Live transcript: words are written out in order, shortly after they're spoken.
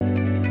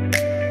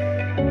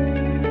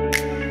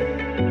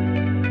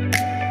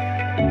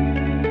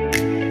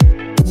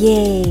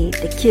Yay,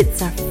 the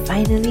kids are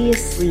finally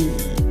asleep.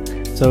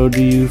 So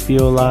do you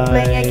feel like...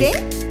 Playing a game?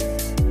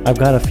 I've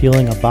got a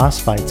feeling a boss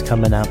fight's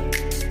coming up.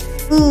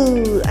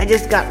 Ooh, I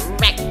just got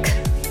wrecked.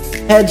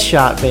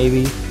 Headshot,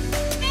 baby.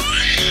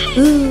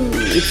 Ooh,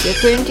 it's your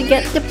turn to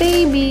get the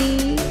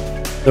baby.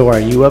 So are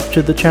you up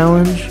to the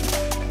challenge?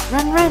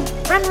 Run, run,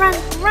 run, run,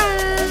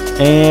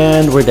 run.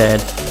 And we're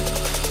dead.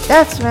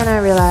 That's when I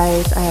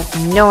realized I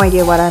have no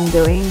idea what I'm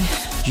doing.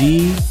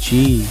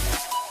 GG.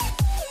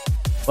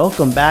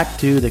 Welcome back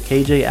to the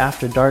KJ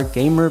After Dark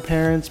Gamer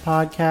Parents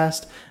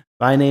Podcast.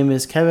 My name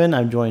is Kevin.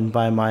 I'm joined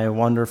by my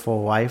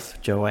wonderful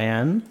wife,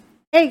 Joanne.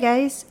 Hey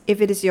guys, if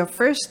it is your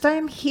first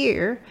time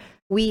here,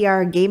 we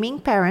are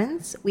gaming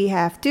parents. We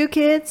have 2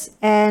 kids,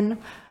 and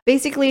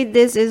basically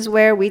this is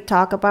where we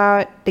talk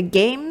about the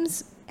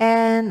games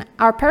and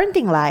our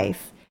parenting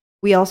life.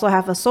 We also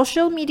have a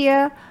social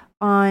media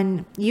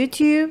on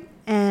YouTube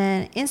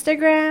and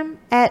Instagram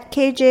at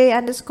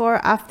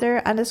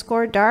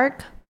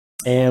KJ_after_dark.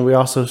 And we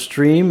also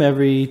stream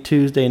every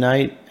Tuesday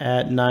night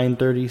at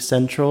 9:30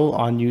 Central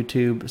on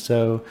YouTube.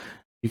 So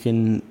you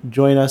can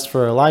join us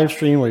for a live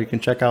stream, or you can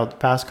check out the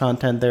past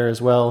content there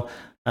as well.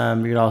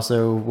 You can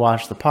also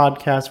watch the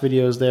podcast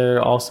videos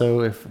there also,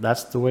 if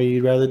that's the way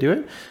you'd rather do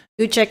it.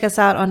 Do check us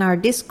out on our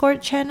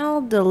Discord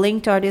channel. The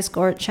link to our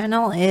Discord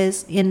channel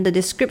is in the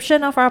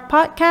description of our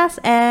podcast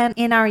and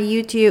in our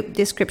YouTube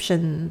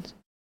description.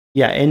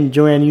 Yeah, and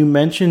Joanne, you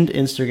mentioned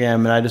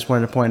Instagram, and I just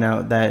wanted to point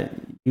out that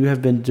you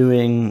have been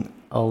doing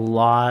a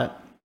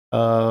lot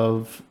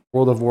of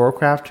World of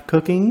Warcraft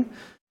cooking.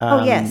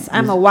 Oh yes,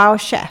 I'm a WoW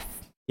chef.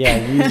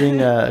 Yeah,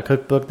 using a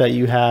cookbook that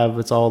you have.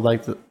 It's all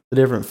like the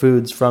different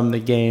foods from the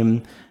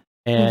game,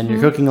 and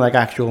you're cooking like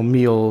actual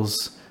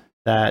meals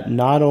that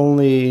not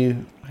only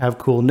have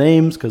cool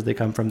names because they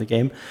come from the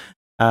game,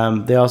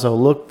 they also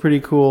look pretty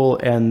cool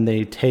and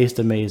they taste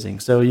amazing.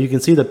 So you can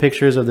see the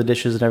pictures of the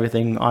dishes and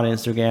everything on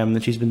Instagram,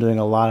 and she's been doing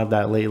a lot of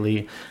that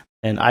lately,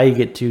 and I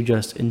get to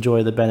just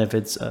enjoy the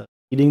benefits of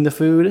eating the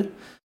food.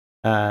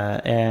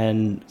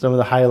 And some of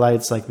the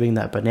highlights, like being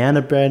that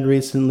banana bread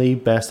recently,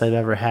 best I've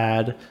ever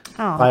had.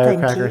 Oh,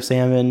 Firecracker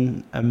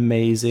salmon,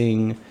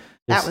 amazing.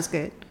 That was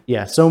good.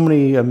 Yeah, so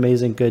many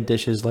amazing good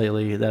dishes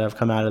lately that have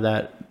come out of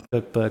that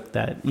cookbook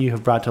that you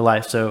have brought to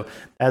life. So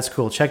that's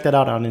cool. Check that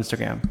out on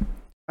Instagram.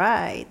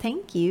 Right,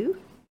 thank you.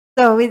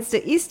 So it's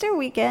the Easter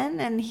weekend,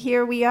 and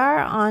here we are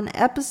on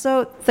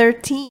episode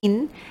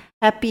 13.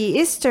 Happy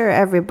Easter,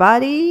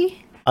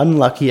 everybody.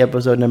 Unlucky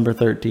episode number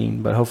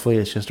 13, but hopefully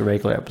it's just a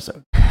regular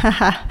episode.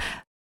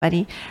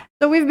 Funny.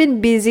 So we've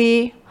been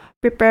busy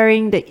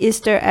preparing the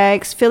Easter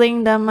eggs,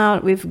 filling them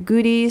out with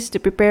goodies to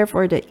prepare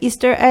for the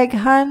Easter egg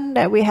hunt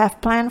that we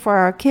have planned for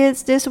our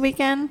kids this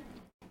weekend.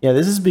 Yeah,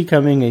 this is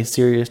becoming a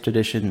serious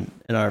tradition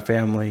in our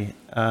family.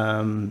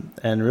 And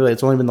really,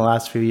 it's only been the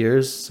last few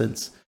years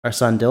since our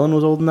son Dylan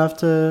was old enough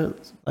to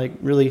like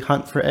really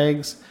hunt for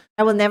eggs.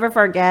 I will never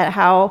forget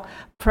how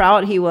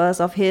proud he was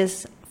of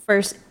his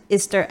first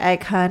Easter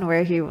egg hunt,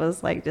 where he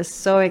was like just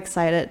so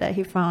excited that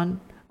he found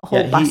a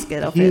whole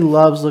basket of it. He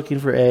loves looking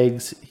for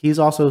eggs. He's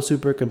also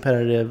super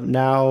competitive.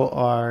 Now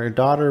our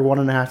daughter,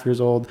 1.5 years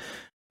old,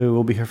 who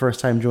will be her first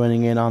time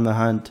joining in on the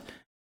hunt,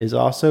 is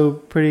also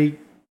pretty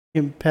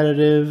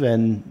competitive,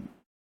 and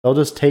they'll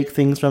just take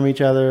things from each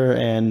other.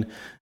 And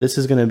this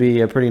is going to be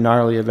a pretty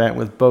gnarly event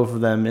with both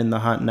of them in the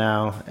hunt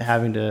now,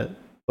 having to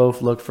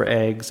both look for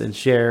eggs and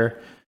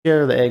share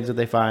the eggs that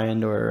they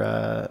find,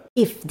 or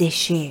if they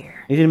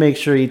share. You need to make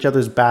sure each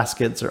other's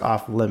baskets are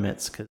off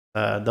limits, because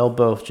they'll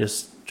both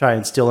just try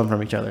and steal them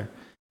from each other.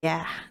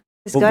 Yeah,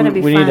 it's going to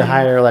be fun. We need to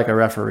hire like a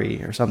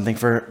referee or something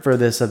for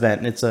this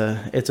event. It's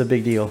a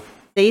big deal.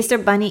 The Easter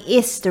Bunny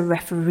is the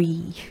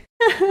referee.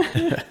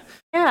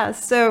 Yeah,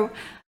 so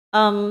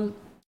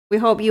we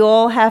hope you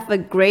all have a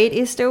great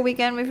Easter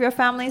weekend with your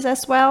families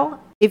as well.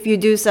 If you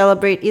do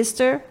celebrate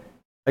Easter,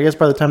 I guess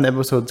by the time the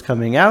episode's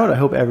coming out, I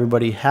hope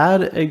everybody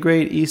had a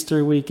great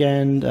Easter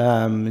weekend,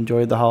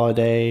 enjoyed the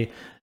holiday.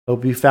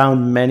 Hope you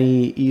found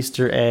many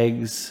Easter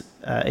eggs,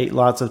 ate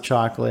lots of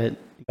chocolate,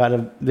 got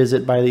a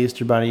visit by the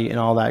Easter Bunny, and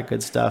all that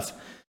good stuff.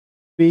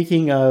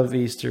 Speaking of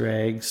Easter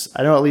eggs,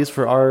 I know at least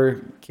for our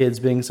kids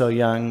being so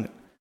young,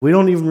 we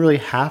don't even really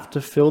have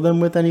to fill them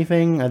with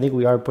anything. I think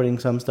we are putting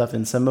some stuff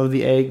in some of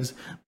the eggs,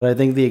 but I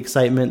think the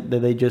excitement that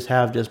they just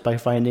have just by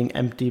finding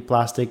empty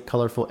plastic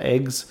colorful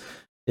eggs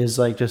is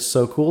like just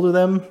so cool to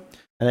them.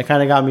 And it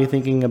kind of got me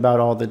thinking about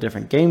all the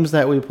different games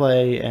that we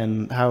play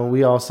and how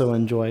we also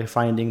enjoy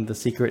finding the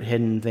secret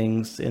hidden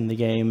things in the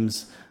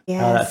games. Yes.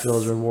 How that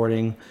feels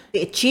rewarding.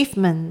 The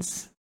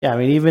achievements. Yeah, I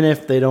mean, even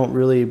if they don't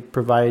really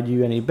provide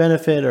you any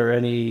benefit or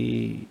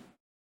anything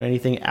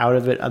out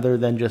of it other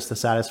than just the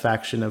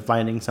satisfaction of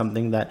finding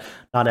something that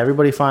not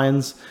everybody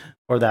finds,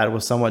 or that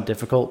was somewhat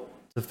difficult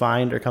to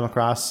find or come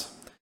across.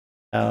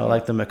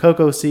 Like the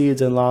Makoko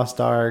seeds in Lost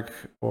Ark,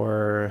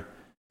 or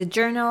the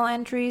journal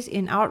entries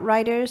in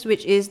Outriders,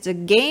 which is the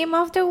game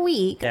of the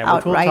week. Yeah,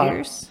 Outriders.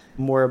 We'll talk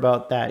more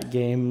about that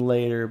game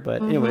later,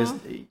 but anyways,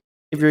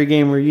 if you're a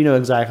gamer, you know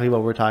exactly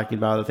what we're talking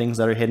about, the things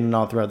that are hidden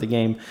all throughout the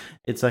game.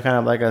 It's a kind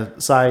of like a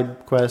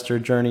side quest or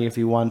journey if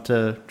you want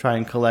to try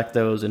and collect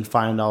those and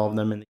find all of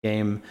them in the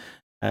game.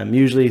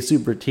 Usually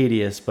super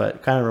tedious,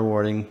 but kind of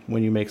rewarding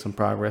when you make some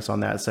progress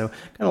on that. So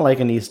kind of like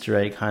an Easter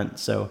egg hunt.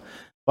 So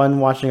fun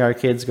watching our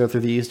kids go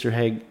through the Easter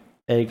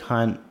egg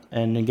hunt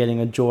and getting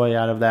a joy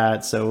out of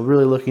that. So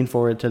really looking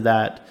forward to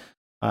that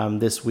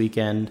this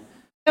weekend.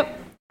 Yep,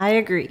 I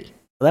agree.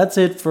 That's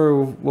it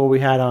for what we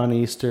had on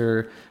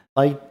Easter.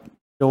 Like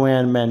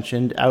Joanne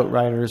mentioned,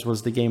 Outriders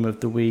was the game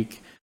of the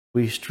week.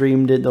 We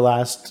streamed it the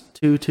last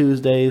 2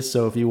 Tuesdays,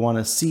 so if you want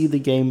to see the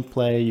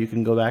gameplay, you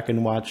can go back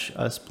and watch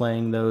us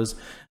playing those.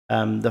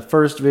 The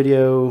first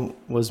video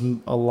was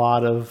a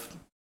lot of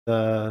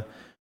the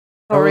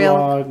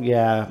prologue.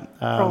 Yeah,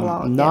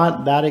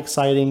 not that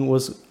exciting.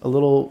 Was a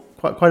little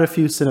quite a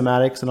few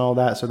cinematics and all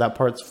that, so that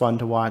part's fun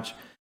to watch.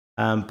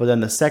 But then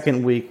the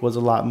second week was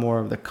a lot more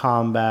of the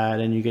combat,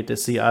 and you get to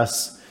see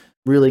us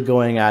really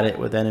going at it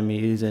with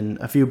enemies and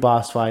a few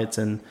boss fights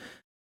and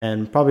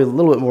probably a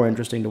little bit more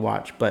interesting to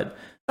watch. But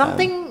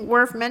something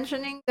worth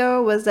mentioning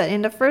though was that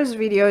in the first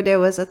video there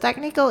was a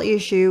technical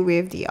issue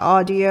with the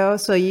audio,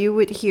 so you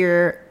would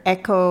hear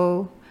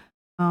echo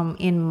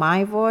in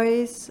my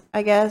voice.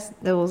 I guess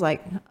there was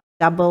like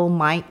double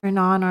mic turned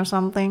on or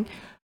something.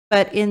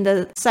 But in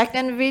the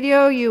second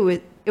video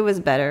it was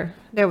better.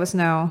 There was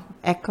no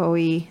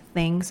echoey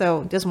thing,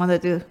 so just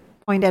wanted to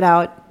point it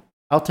out.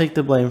 I'll take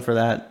the blame for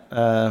that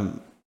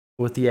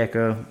with the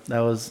echo.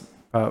 That was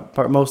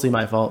mostly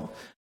my fault.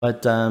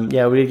 But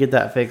yeah, we did get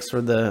that fixed for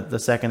the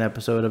second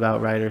episode of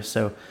Outriders,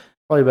 so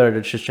probably better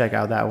to just check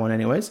out that one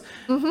anyways.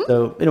 Mm-hmm.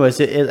 So anyways,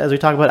 as we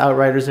talk about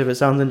Outriders, if it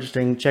sounds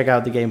interesting, check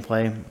out the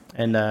gameplay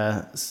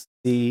and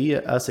see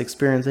us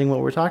experiencing what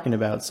we're talking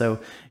about.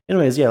 So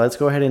anyways, yeah, let's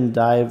go ahead and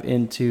dive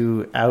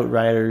into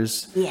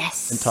Outriders.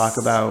 Yes. And talk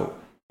about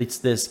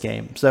this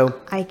game.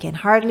 So I can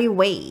hardly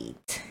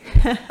wait.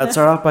 Let's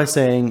start off by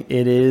saying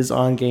it is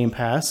on Game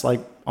Pass,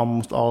 like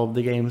almost all of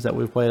the games that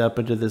we've played up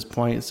until this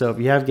point. So if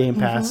you have Game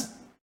Pass,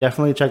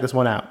 definitely check this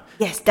one out.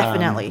 Yes,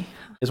 definitely.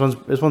 This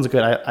one's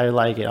good. I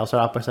like it. I'll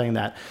start off by saying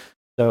that.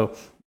 So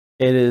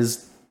it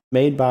is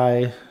made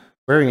by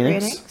Square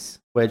Enix,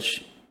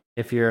 which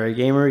if you're a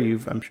gamer,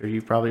 I'm sure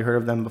you've probably heard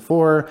of them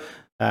before.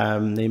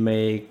 They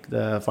make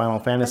the Final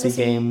Fantasy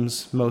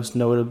games, most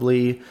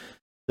notably.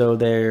 So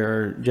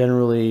they're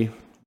generally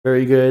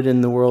very good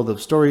in the world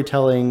of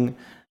storytelling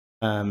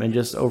and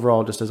just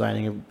overall just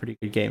designing a pretty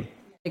good game.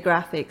 The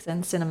graphics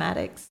and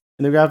cinematics.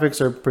 And the graphics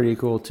are pretty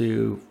cool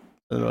too,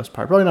 for the most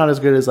part. Probably not as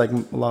good as like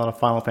a lot of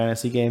Final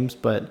Fantasy games,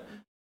 but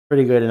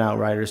pretty good in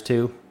Outriders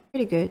too.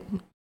 Pretty good.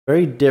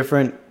 Very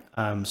different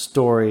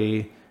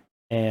story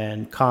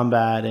and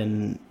combat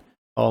and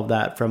all of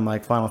that from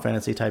like Final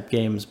Fantasy type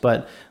games,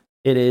 but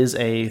it is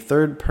a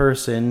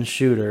third-person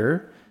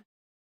shooter.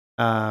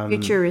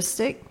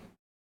 Futuristic.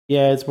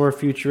 Yeah, it's more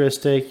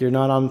futuristic. You're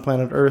not on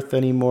planet Earth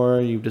anymore.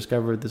 You've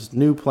discovered this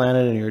new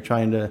planet and you're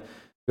trying to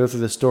go through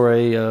the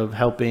story of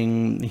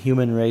helping the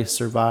human race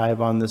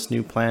survive on this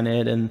new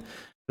planet. And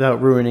without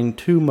ruining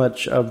too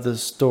much of the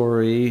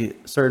story,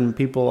 certain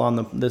people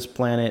on this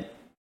planet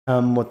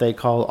what they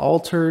call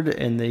altered,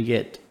 and they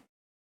get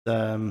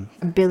abilities.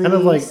 Kind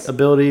of like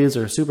abilities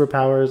or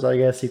superpowers, I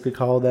guess you could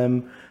call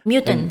them.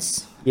 Mutants.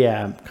 And,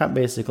 yeah,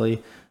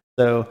 basically.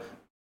 So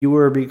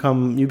you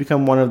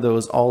become one of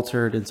those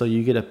altered, and so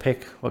you get to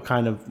pick what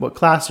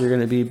class you're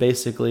going to be,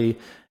 basically.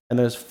 And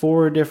there's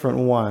 4 different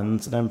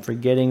ones, and I'm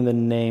forgetting the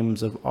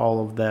names of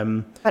all of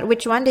them. But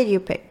which one did you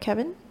pick,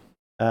 Kevin?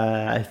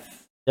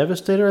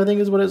 Devastator, I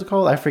think is what it's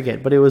called. I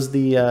forget, but it was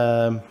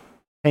the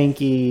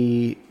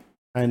tanky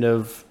kind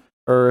of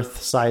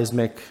earth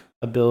seismic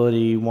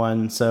ability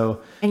one.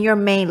 So, and you're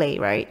melee,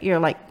 right? You're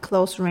like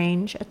close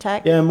range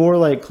attack. Yeah, more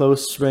like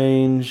close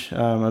range.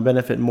 I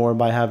benefit more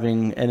by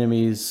having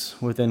enemies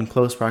within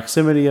close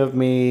proximity of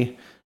me.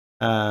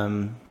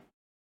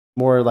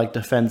 More like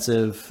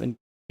defensive and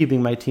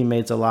keeping my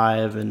teammates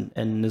alive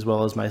and as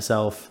well as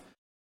myself,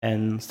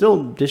 and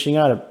still dishing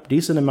out a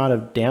decent amount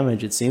of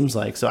damage, it seems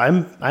like. So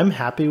I'm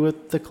happy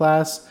with the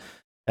class.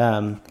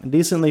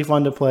 Decently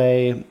fun to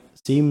play.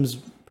 Seems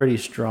pretty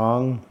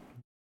strong.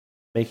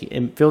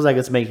 It feels like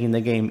it's making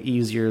the game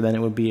easier than it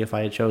would be if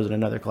I had chosen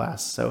another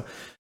class. So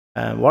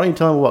why don't you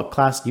tell me what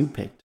class you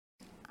picked?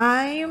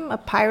 I'm a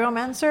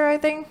pyromancer, I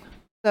think.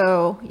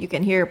 So you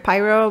can hear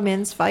pyro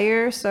means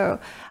fire. So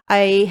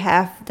I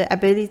have the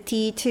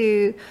ability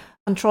to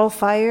control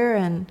fire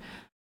and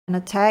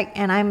attack.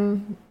 And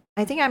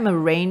I think I'm a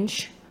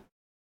range,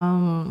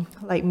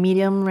 like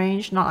medium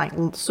range, not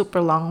like super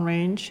long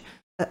range.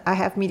 I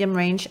have medium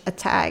range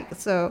attack.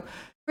 So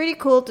pretty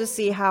cool to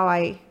see how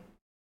I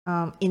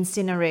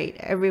incinerate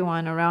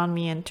everyone around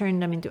me and turn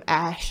them into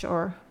ash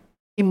or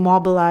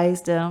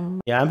immobilize them.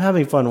 Yeah, I'm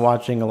having fun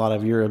watching a lot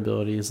of your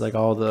abilities, like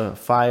all the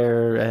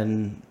fire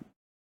and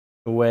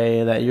the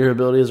way that your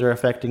abilities are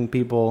affecting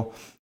people,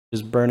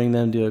 just burning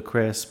them to a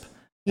crisp.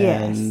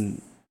 Yes.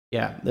 And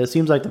yeah, it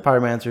seems like the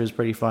Pyromancer is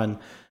pretty fun.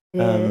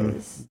 It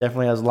is.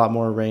 Definitely has a lot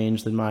more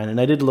range than mine. And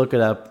I did look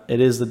it up. It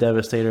is the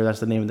Devastator. That's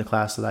the name of the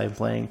class that I'm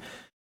playing.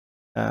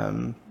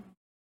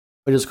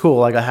 Which is cool.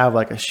 Like I have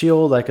like a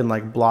shield. I can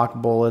like block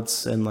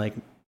bullets and like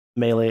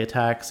melee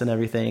attacks and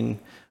everything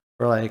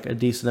for like a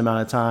decent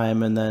amount of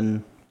time. And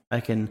then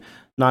I can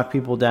knock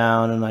people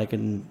down and I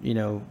can,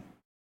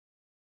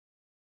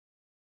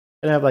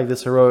 have like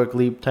this heroic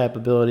leap type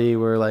ability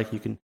where like you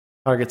can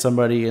target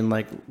somebody and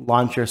like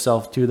launch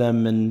yourself to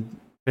them and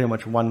pretty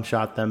much one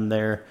shot them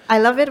there. I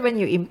love it when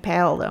you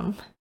impale them.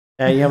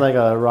 Yeah, you have like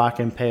a rock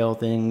impale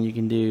thing you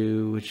can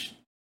do, which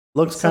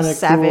looks So kind of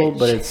cool, savage.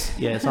 but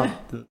it's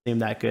not doesn't seem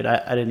that good.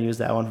 I didn't use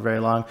that one for very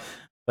long.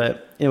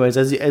 But anyways,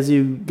 as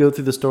you go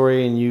through the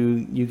story and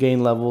you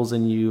gain levels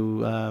and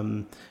you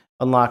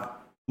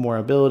unlock more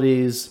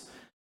abilities,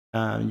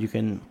 you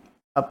can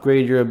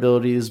upgrade your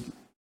abilities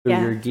through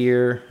your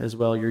gear as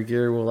well. Your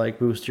gear will like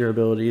boost your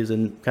abilities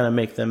and kind of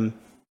make them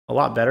a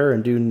lot better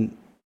and do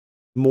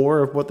more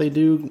of what they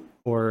do,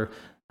 or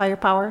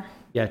Firepower,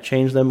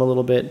 change them a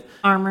little bit.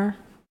 armor,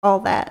 all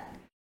that.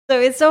 So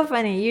it's so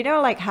funny,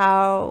 like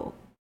how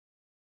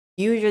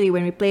usually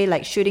when we play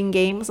like shooting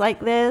games like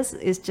this,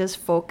 it's just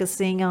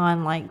focusing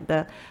on like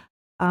the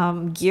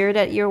gear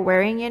that you're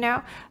wearing,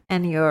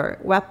 and your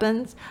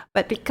weapons.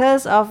 But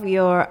because of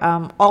your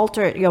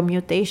your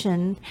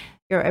mutation,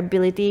 your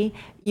ability,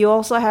 you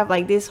also have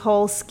like this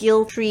whole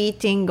skill tree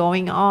thing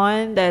going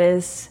on that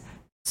is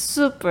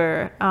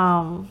super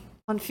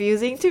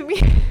confusing to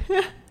me.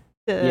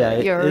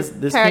 Your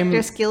this character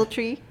game skill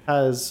tree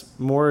has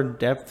more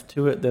depth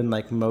to it than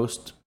like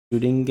most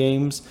shooting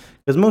games,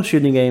 because most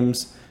shooting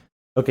games,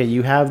 okay,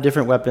 you have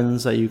different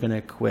weapons that you can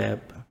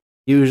equip,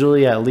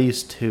 usually at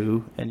least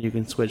 2, and you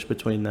can switch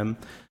between them.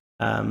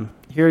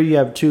 Here you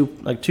have two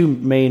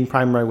main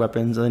primary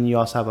weapons, and then you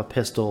also have a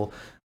pistol,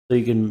 so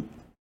you can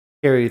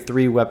carry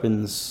 3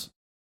 weapons.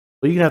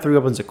 Well, you can have 3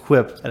 weapons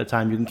equipped at a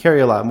time. You can carry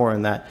a lot more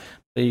than that,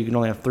 but you can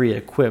only have 3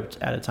 equipped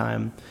at a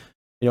time.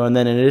 And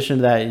then in addition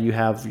to that, you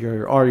have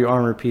your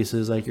armor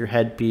pieces, like your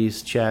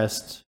headpiece,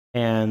 chest,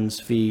 hands,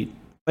 feet.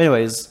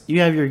 Anyways, you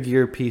have your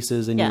gear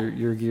pieces and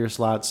your gear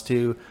slots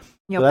too.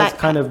 So that's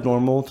kind of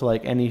normal to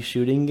like any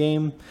shooting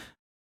game.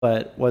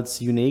 But what's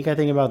unique, I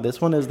think, about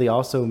this one is they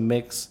also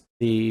mix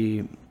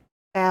the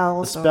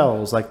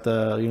spells, like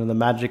the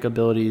magic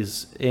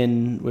abilities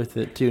in with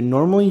it too.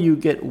 Normally you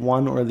get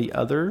one or the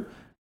other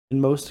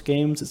in most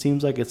games. It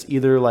seems like it's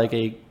either like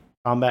a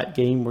combat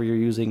game where you're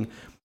using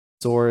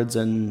swords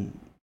and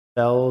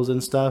spells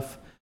and stuff,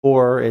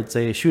 or it's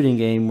a shooting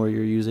game where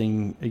you're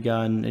using a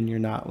gun and you're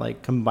not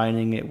like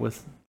combining it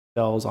with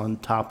spells on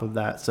top of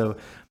that. So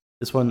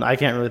this one, I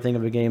can't really think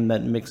of a game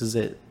that mixes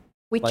it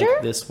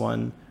like this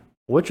one.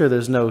 Witcher,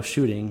 there's no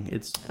shooting.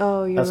 It's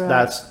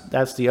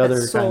that's the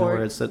other kind of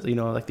where it's like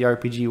the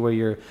RPG where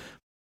you're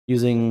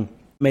using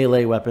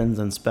melee weapons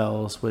and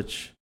spells,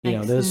 which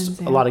there's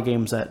a lot of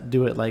games that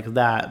do it like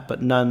that,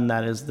 but none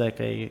that is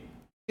like a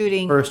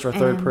shooting first or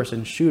third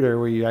person shooter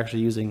where you're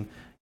actually using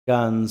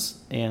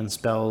guns and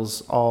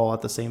spells all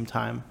at the same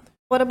time.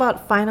 What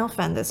about Final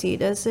Fantasy?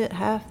 Does it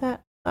have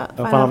that?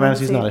 Final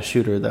Fantasy is not a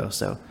shooter though,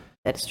 so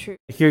that's true.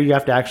 Here you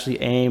have to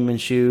actually aim and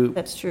shoot.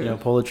 That's true.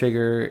 Pull the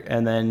trigger,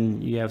 and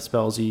then you have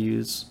spells you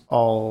use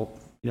all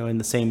in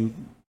the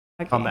same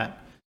combat.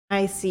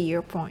 I see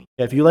your point.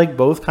 If you like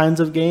both kinds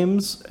of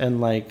games, and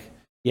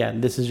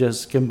this is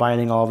just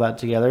combining all of that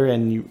together,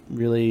 and you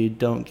really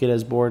don't get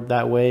as bored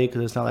that way,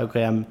 because it's not like,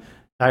 okay, I'm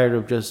tired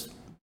of just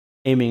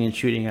aiming and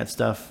shooting at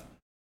stuff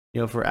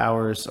for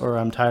hours, or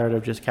I'm tired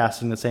of just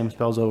casting the same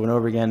spells over and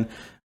over again.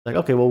 Like,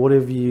 okay, well, what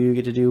if you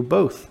get to do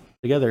both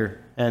together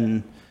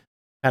and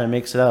kind of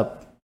makes it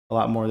up a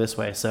lot more this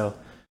way? So,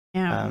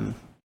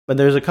 but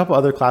there's a couple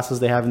other classes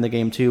they have in the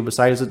game too,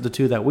 besides the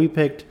 2 that we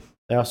picked.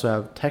 They also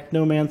have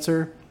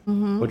Technomancer,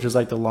 which is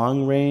like the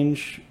long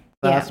range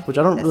class, which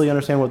I don't really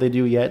understand what they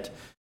do yet.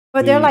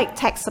 But they're like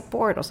tech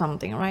support or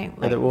something, right?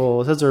 Well,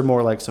 it says they're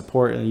more like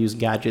support and use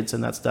gadgets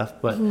and that stuff,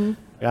 but I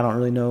don't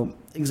really know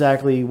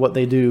exactly what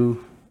they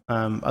do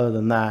other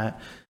than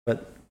that.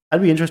 But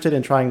I'd be interested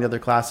in trying the other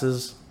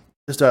classes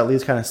just to at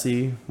least kind of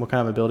see what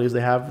kind of abilities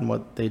they have and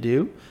what they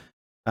do.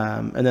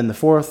 And then the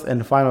 4th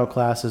and final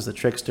class is the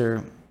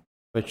Trickster,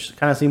 which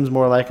kind of seems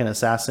more like an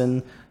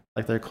assassin.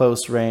 Like they're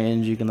close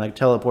range, you can like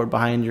teleport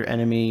behind your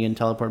enemy and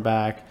teleport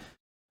back.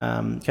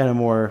 Kind of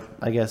more,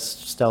 I guess,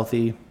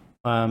 stealthy.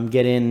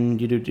 Get in,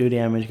 you do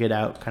damage, get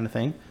out kind of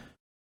thing.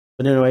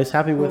 But anyways,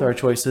 happy with our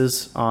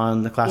choices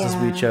on the classes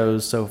we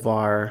chose so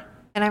far.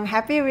 And I'm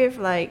happy with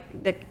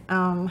like the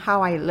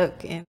how I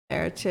look in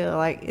there too.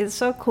 Like it's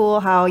so cool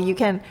how you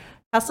can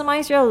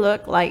customize your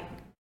look like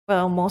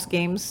most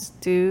games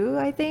do,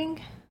 I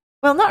think.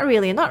 Well, not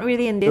really in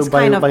this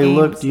kind of games.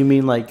 By look, do you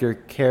mean like your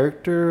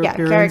character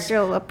appearance? Yeah,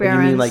 character appearance.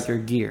 Or do you mean like your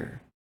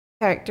gear?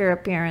 Character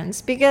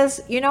appearance.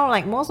 Because,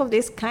 like most of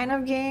these kind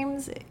of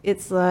games,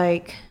 it's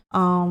like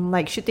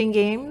shooting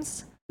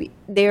games.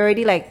 They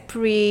already like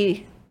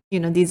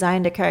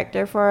designed the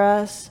character for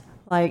us.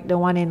 Like the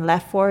one in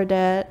Left 4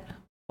 Dead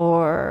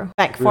or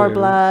Back 4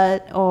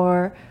 Blood,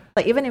 or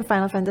like even in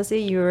Final Fantasy,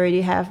 you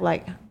already have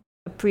like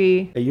a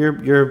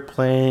You're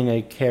playing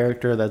a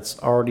character that's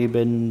already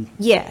been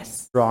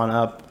Yes, drawn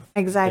up.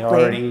 exactly.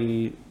 They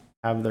already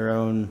have their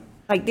own.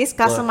 Like this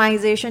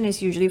customization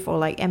is usually for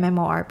like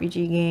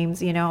MMORPG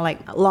games,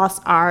 like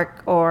Lost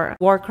Ark or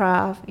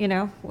Warcraft,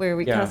 where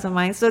we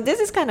customize. So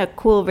this is kind of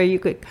cool where you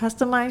could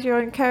customize your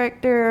own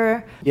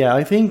character. Yeah,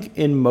 I think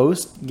in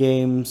most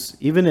games,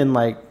 even in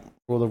like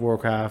World of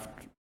Warcraft,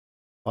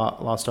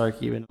 Lost Ark,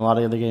 even a lot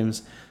of other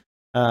games,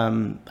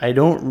 I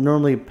don't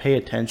normally pay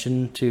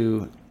attention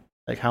to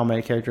like how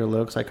my character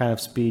looks. I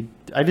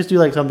just do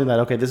like something that,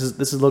 okay,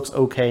 this looks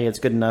okay, it's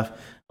good enough.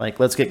 Like,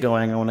 let's get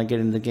going. I want to get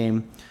into the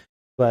game.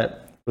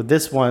 But with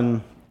this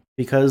one,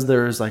 because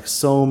there's like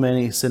so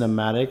many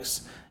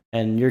cinematics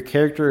and your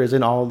character is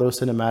in all of those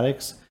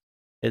cinematics,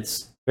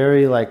 it's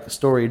very like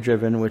story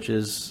driven, which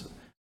is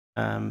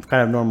kind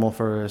of normal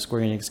for a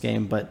Square Enix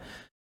game. But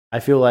I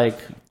feel like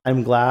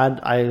I'm glad,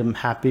 I am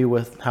happy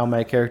with how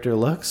my character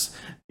looks,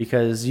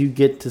 because you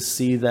get to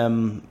see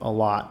them a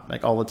lot,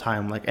 like all the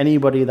time. Like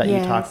anybody that you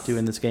talk to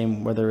in this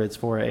game, whether it's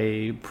for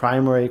a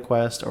primary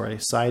quest or a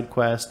side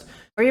quest,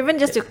 or even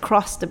just to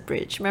cross the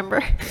bridge,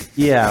 remember?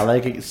 Yeah,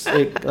 like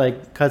it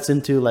like cuts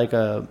into like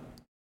a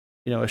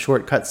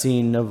short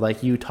cutscene of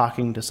like you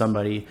talking to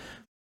somebody.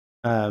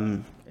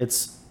 So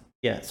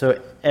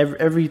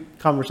every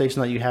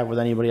conversation that you have with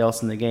anybody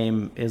else in the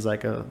game is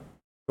like a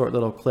short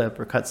little clip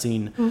or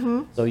cutscene.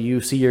 Mm-hmm. So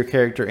you see your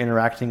character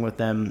interacting with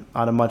them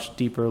on a much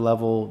deeper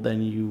level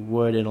than you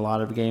would in a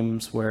lot of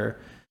games where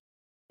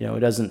it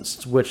doesn't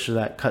switch to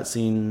that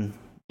cutscene.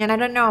 And I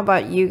don't know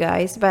about you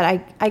guys, but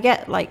I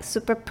get like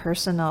super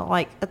personal,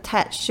 like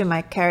attached to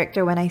my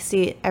character when I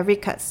see it every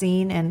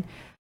cutscene, and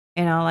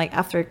like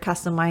after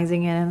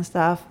customizing it and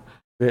stuff.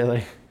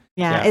 Really?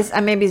 Yeah. It's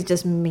maybe it's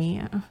just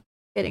me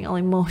getting all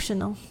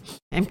emotional.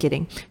 I'm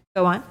kidding.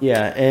 Go on.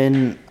 Yeah,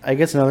 and I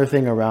guess another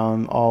thing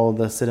around all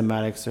the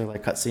cinematics or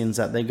like cutscenes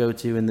that they go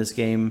to in this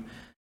game,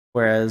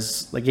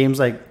 whereas like games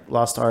like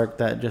Lost Ark,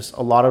 that just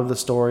a lot of the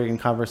story and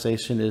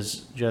conversation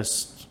is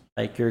just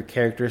like your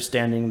character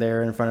standing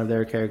there in front of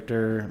their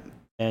character,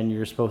 and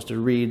you're supposed to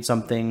read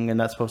something, and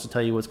that's supposed to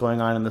tell you what's going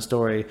on in the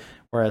story.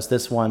 Whereas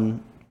this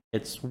one,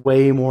 it's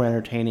way more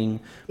entertaining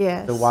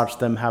to watch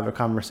them have a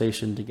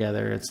conversation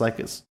together. It's like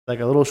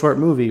a little short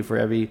movie for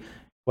every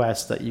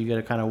quest that you get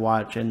to kind of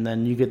watch, and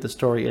then you get the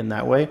story in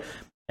that way.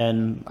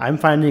 And I'm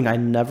finding I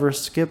never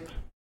skip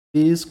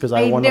these because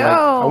I want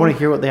to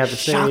hear what they have to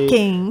say.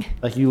 Shocking.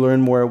 Like you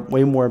learn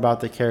way more about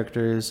the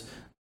characters.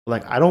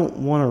 Like I don't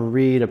want to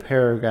read a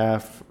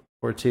paragraph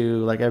or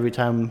two like every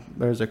time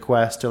there's a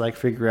quest to like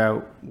figure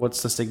out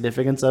what's the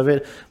significance of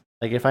it.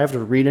 Like if I have to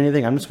read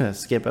anything, I'm just gonna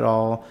skip it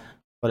all.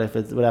 But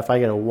if I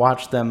get to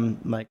watch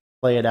them like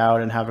play it out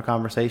and have a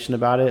conversation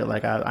about it,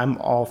 like I'm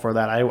all for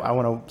that. I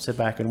want to sit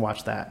back and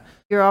watch that.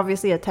 You're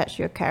obviously attached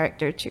to your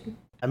character too.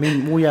 I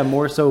mean, well, yeah,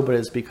 more so, but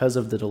it's because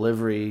of the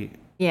delivery.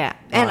 Yeah,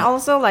 and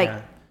also like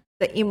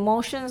the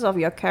emotions of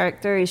your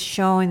character is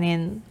shown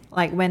in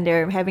like when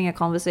they're having a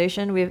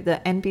conversation with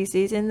the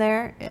NPCs in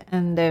there,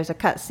 and there's a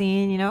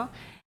cutscene.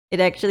 It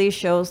actually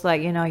shows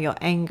like your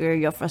anger,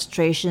 your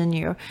frustration,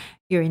 you're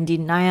in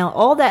denial.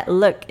 All that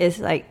look is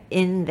like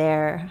in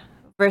there,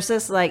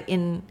 versus like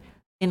in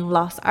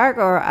Lost Ark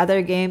or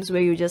other games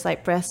where you just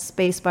like press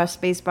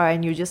spacebar,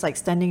 and you're just like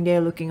standing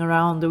there looking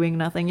around doing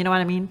nothing. You know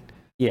what I mean?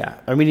 Yeah,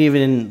 I mean,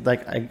 even in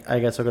like I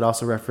guess I could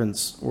also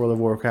reference World of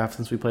Warcraft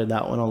since we played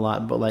that one a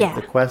lot. But like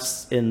the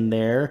quests in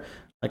there,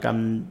 like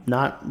I'm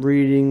not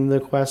reading the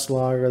quest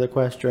log or the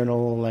quest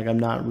journal. Like I'm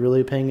not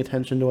really paying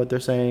attention to what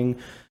they're saying.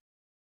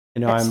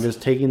 I'm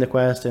just taking the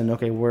quest and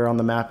okay, where on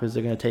the map is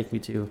it going to take me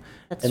to?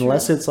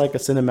 Unless it's like a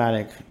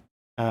cinematic,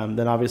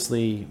 then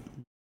obviously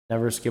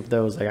never skip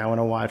those. Like I want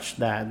to watch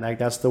that. Like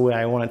that's the way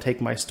I want to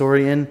take my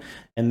story in.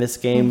 And this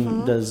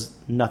game does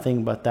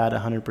nothing but that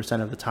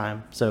 100% of the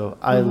time. So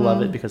I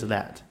love it because of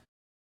that.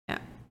 Yeah.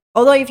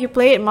 Although if you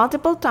play it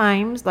multiple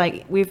times,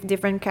 like with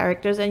different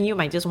characters, and you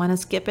might just want to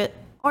skip it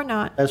or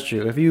not. That's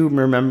true. If you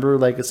remember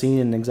like a scene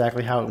and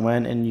exactly how it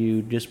went, and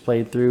you just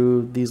played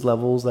through these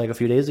levels like a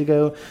few days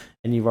ago,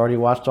 and you've already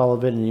watched all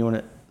of it, and you want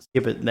to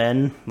skip it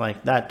then,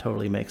 like that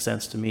totally makes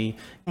sense to me.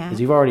 Because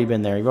you've already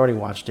been there. You've already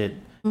watched it.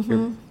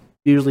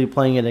 You're usually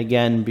playing it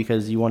again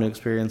because you want to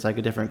experience like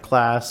a different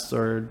class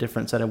or a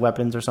different set of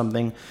weapons or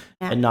something,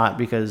 and not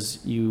because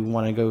you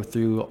want to go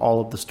through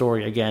all of the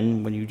story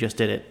again when you just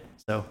did it.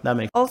 So that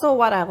makes also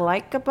what I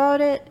like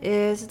about it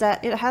is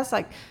that it has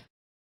like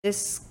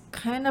this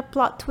kind of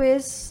plot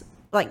twist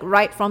like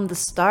right from the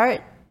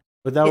start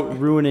without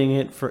ruining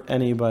it for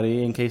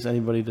anybody, in case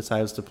anybody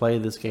decides to play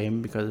this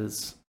game, because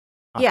it's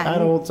not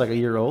that old. It's like a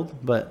year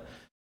old, but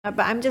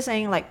I'm just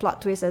saying like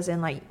plot twist as in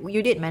like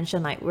you did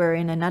mention like we're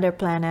in another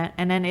planet,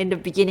 and then in the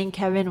beginning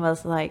Kevin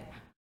was like,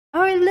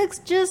 oh, it looks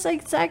just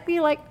exactly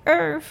like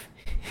Earth.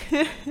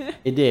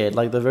 It did.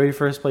 Like the very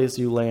first place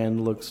you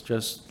land looks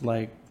just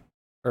like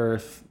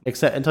Earth,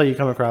 except until you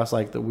come across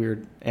like the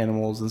weird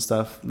animals and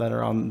stuff that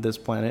are on this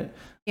planet.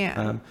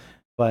 Yeah.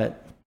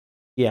 But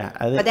Yeah,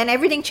 I But think then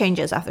everything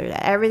changes after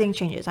that. Everything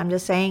changes. I'm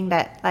just saying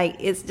that, like,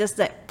 it's just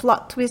that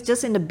plot twist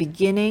just in the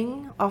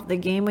beginning of the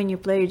game when you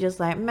play, you're just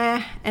like,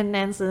 meh. And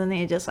then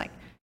suddenly it just, like,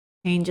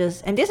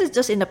 changes. And this is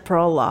just in the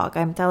prologue.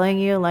 I'm telling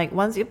you, like,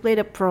 once you play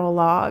the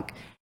prologue,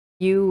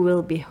 you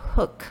will be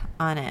hooked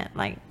on it.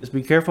 Like, just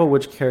be careful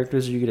which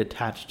characters you get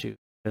attached to,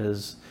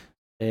 because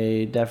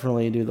they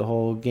definitely do the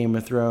whole Game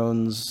of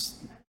Thrones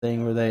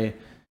thing where they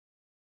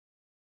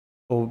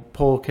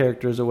pull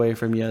characters away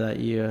from you that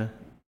you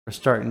are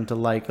starting to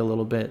like a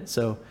little bit.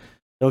 So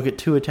don't get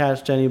too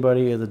attached to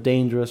anybody. It's a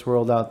dangerous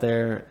world out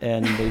there,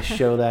 and they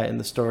show that in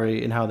the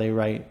story and how they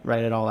write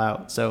it all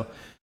out. So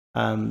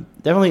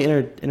definitely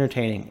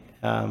entertaining.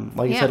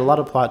 Like you said, a lot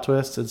of plot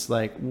twists. It's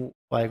like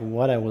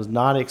what, I was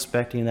not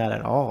expecting that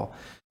at all.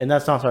 And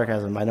that's not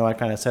sarcasm. I know I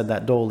kind of said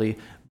that dully,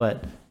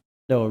 but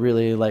no,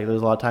 really, like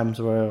there's a lot of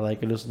times where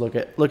like I just look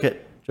at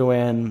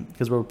Joanne,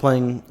 because we're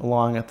playing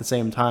along at the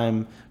same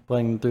time,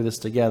 playing through this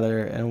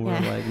together, and we're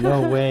like,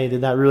 no way,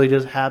 did that really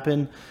just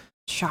happen?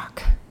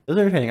 Shock. It's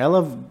entertaining. I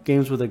love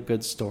games with a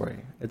good story.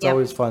 It's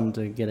always fun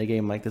to get a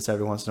game like this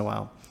every once in a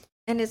while.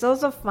 And it's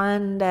also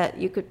fun that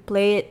you could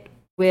play it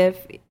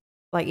with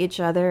like each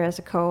other as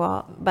a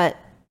co-op. But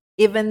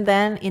even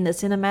then, in the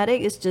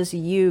cinematic, it's just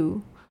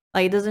you.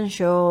 Like, it doesn't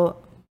show.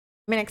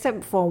 I mean,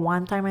 except for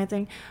one time, I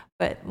think.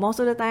 But most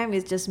of the time,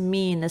 it's just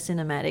me in the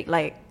cinematic.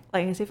 Like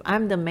as if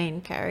I'm the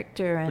main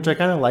character. And which I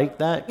kind of like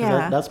that,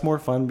 because that's more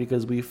fun,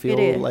 because we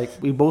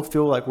both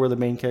feel like we're the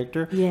main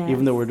character,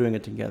 even though we're doing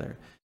it together.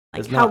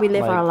 Like how we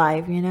live our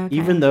life, you know.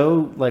 Even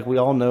though like we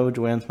all know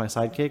Joanne's my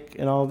sidekick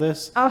in all of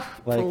this,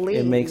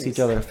 it makes each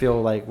other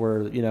feel like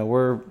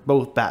we're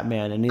both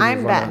Batman, and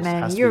I'm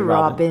Batman, you're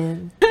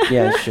Robin.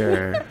 Yeah,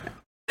 sure.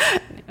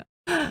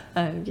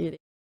 I'm kidding.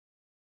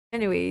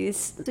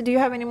 Anyways, so do you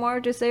have any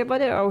more to say about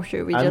it, or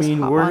should we just? I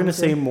mean, we're gonna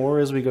say more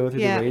as we go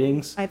through the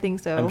ratings. I think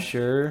so. I'm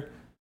sure,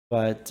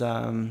 but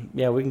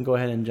we can go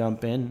ahead and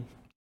jump in.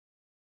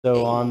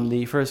 So on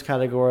the first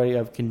category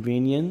of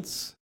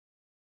convenience,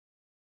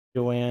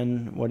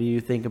 Joanne, what do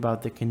you think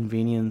about the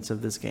convenience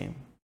of this game?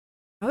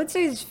 I would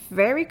say it's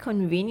very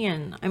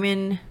convenient. I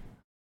mean,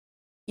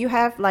 you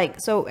have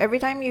so every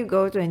time you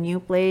go to a new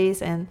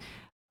place, and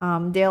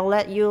they'll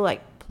let you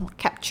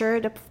capture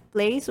the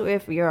place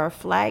with your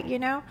flag,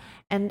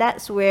 and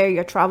that's where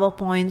your travel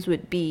points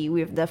would be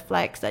with the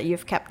flags that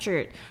you've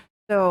captured.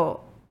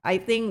 So I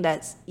think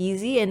that's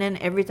easy. And then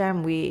every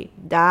time we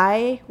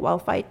die while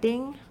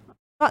fighting,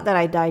 not that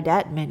I died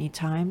that many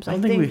times. I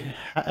don't think we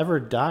ever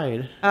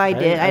died. I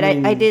did.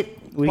 I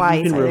did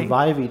twice. We can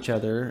revive each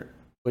other,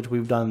 which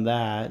we've done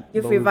that.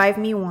 You've revived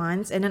me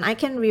once, and then I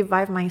can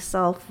revive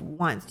myself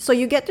once. So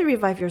you get to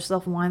revive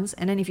yourself once,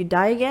 and then if you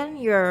die again,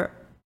 your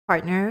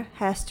partner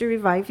has to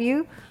revive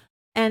you,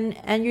 and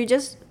you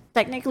just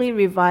technically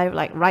revive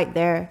right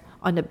there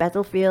on the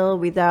battlefield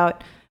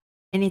without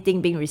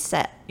anything being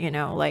reset,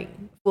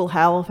 full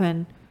health,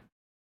 and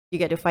you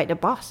get to fight the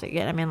boss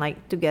again. I mean,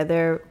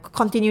 together,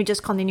 continue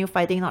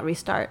fighting, not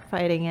restart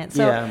fighting it.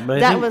 So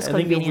but I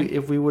think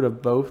if we would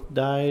have both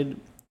died,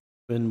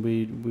 then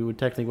we would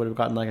technically have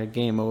gotten a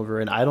game over,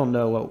 and I don't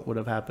know what would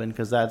have happened,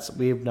 because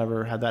we've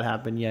never had that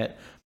happen yet.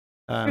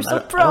 You're so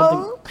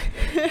pro.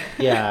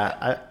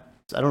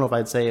 I don't know if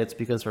I'd say it's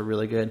because we're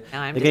really good.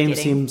 No, the game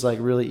seems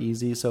really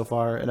easy so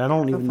far, and I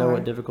don't even know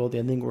what difficulty.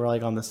 I think we're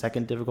on the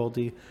second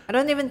difficulty. I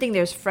don't even think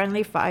there's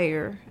friendly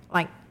fire.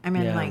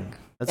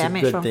 That's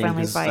damage a good from thing,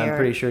 friendly fire. I'm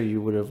pretty sure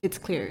you would have. It's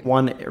clear.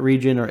 One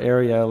region or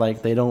area,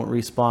 they don't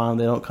respawn,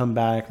 they don't come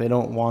back, they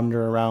don't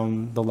wander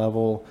around the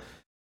level,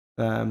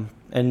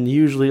 and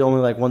usually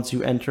only once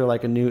you enter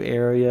a new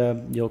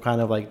area, you'll kind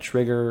of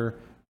trigger,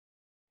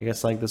 I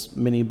guess this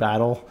mini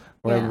battle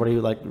where everybody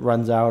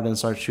runs out and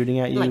starts shooting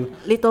at you.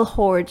 Little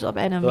hordes of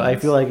enemies. So I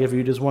feel if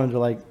you just wanted to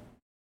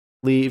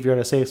leave, if you're in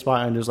a safe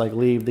spot and just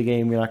leave the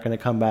game, you're not going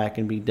to come back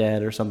and be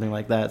dead or something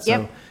like that.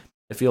 So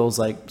it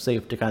feels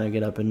safe to kind of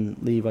get up and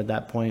leave at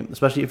that point,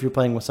 especially if you're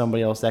playing with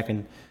somebody else that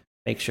can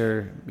make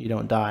sure you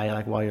don't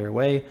die while you're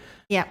away.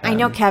 Yeah, I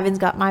know Kevin's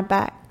got my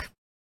back.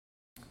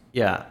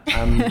 Yeah,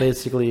 I'm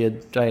basically a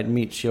giant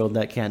meat shield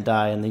that can't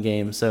die in the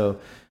game, so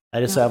I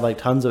just have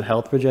tons of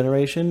health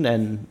regeneration,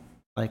 and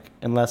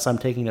unless I'm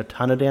taking a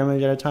ton of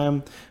damage at a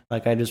time,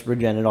 I just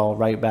regen it all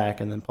right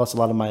back, and then plus a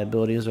lot of my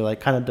abilities are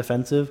kind of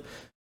defensive.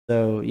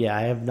 So yeah,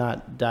 I have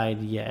not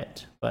died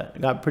yet, but I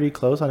got pretty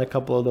close on a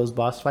couple of those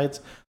boss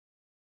fights.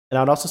 And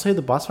I would also say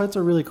the boss fights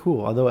are really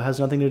cool, although it has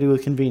nothing to do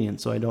with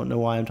convenience, so I don't know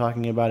why I'm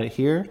talking about it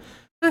here.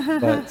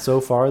 But so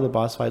far, the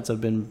boss fights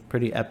have been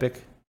pretty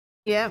epic.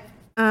 Yeah.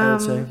 I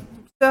would say.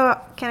 So,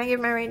 can I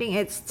give my rating?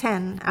 It's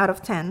 10 out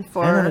of 10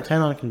 for... 10 out of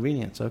 10 on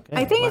convenience, okay.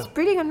 I think it's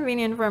pretty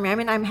convenient for me. I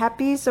mean, I'm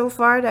happy so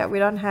far that we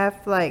don't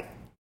have,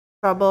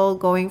 trouble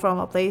going from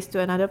a place to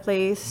another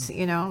place,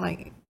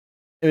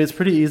 It's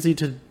pretty easy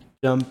to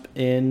jump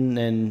in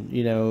and,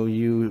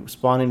 you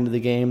spawn into the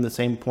game the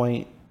same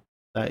point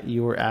that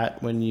you were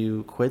at when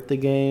you quit the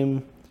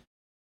game.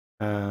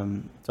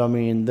 So I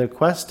mean, the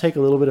quests take a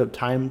little bit of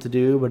time to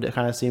do, but it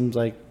kind of seems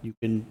like you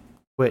can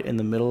quit in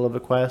the middle of a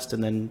quest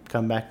and then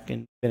come back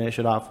and finish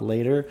it off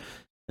later.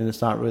 and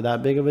it's not really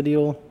that big of a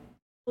deal.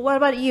 What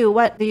about you?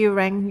 What do you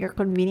rank your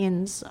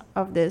convenience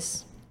of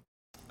this?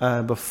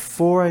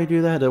 Before I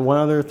do that, the one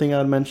other thing I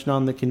would mention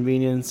on the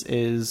convenience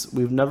is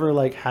we've never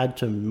like had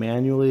to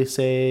manually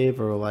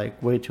save or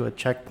like wait to a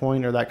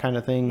checkpoint or that kind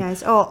of thing. Yeah,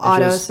 it's all It's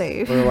auto just,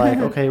 save. we're like,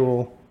 okay,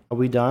 well, are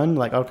we done?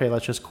 Like, okay,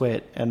 let's just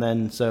quit. And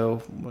then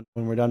so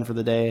when we're done for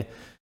the day,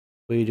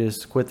 we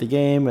just quit the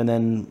game, and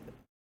then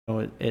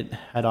it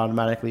had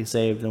automatically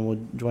saved, and we'll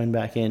join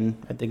back in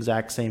at the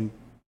exact same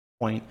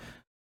point.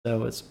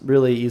 So it's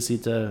really easy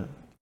to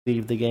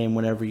leave the game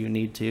whenever you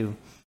need to.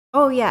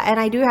 Oh yeah, and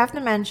I do have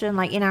to mention,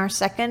 like in our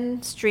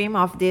second stream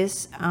of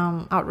this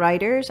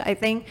Outriders, I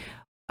think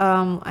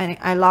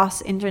I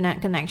lost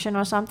internet connection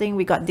or something.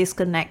 We got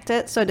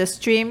disconnected, so the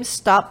stream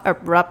stopped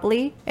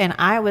abruptly, and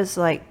I was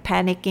like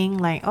panicking,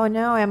 like, oh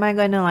no, am I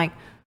gonna like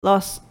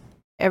lost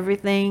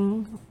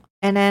everything?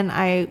 And then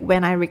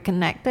when I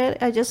reconnected,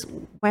 I just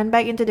went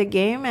back into the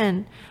game,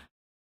 and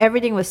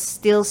everything was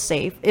still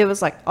safe. It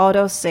was like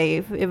auto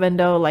save, even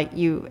though like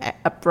you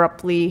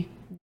abruptly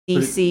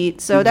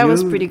DC'd. So that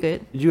was pretty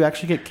good. Did you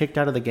actually get kicked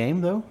out of the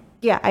game though?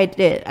 Yeah, I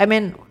did. I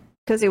mean,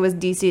 because it was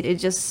DC'd, it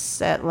just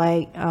said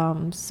like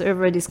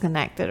server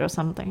disconnected or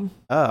something.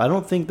 Oh, I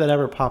don't think that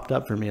ever popped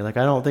up for me. Like,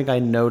 I don't think I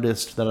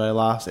noticed that I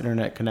lost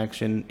internet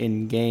connection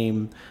in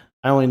game.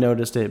 I only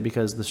noticed it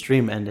because the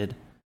stream ended.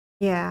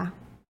 Yeah.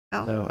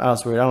 Oh. So I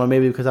was weird. I don't know,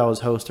 maybe because I was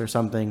host or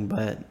something,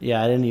 but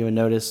yeah, I didn't even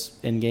notice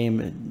in game.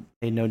 It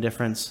made no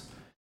difference.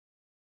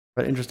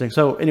 But interesting.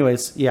 So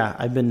anyways, yeah,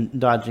 I've been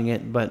dodging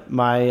it, but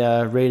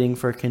my rating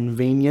for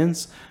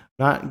convenience,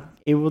 not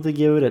able to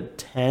give it a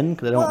 10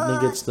 because I don't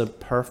think it's the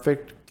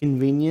perfect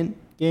convenient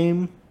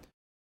game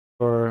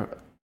for a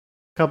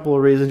couple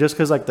of reasons. Just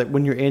because like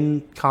when you're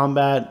in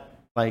combat,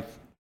 like,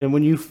 and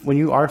when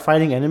you are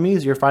fighting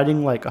enemies, you're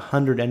fighting like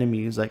 100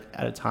 enemies like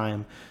at a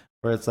time,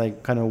 where it's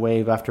like kind of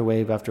wave after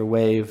wave after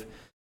wave,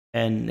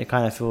 and it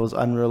kind of feels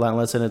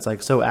unrelentless, and it's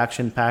like so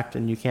action packed,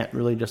 and you can't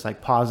really just like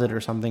pause it or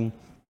something.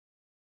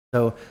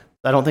 So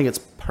I don't think it's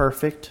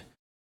perfect.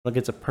 Like,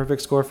 it's a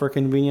perfect score for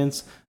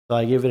convenience. So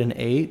I give it an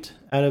 8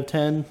 out of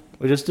 10,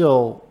 which is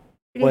still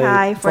pretty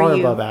high for far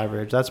you. above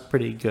average. That's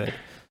pretty good.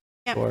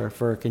 Yep.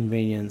 for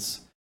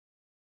convenience.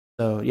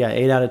 So yeah,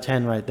 8 out of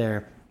 10 right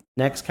there.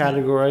 Next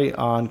category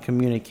on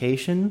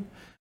communication.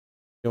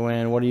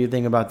 Joanne, what do you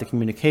think about the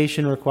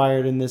communication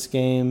required in this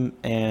game,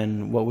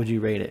 and what would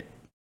you rate it?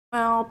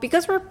 Well,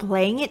 because we're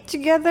playing it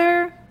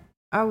together,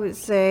 I would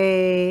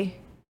say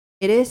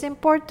it is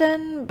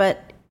important,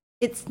 but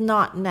it's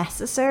not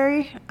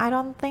necessary, I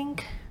don't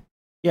think.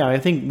 Yeah, I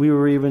think we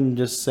were even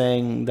just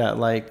saying that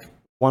like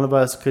one of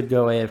us could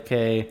go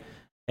AFK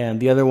and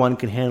the other one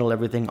can handle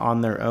everything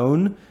on their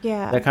own.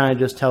 Yeah. That kind of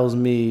just tells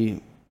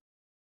me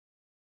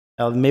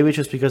maybe it's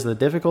just because of the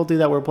difficulty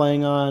that we're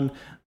playing on,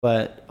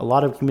 but a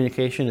lot of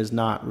communication is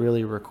not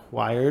really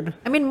required.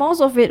 I mean, most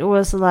of it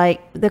was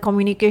like the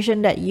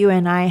communication that you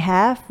and I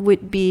have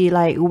would be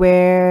like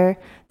where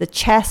the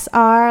chests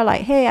are,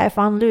 like, hey, I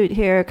found loot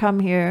here, come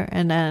here,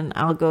 and then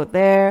I'll go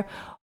there.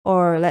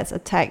 Or let's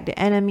attack the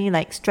enemy,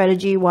 like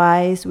strategy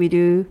wise,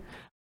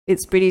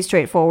 it's pretty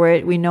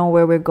straightforward. We know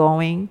where we're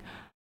going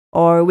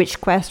or which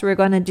quest we're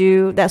going to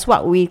do. That's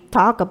what we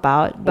talk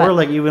about. But, or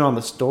like even on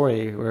the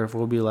story, where if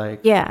we'll be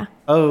like, yeah,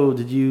 oh,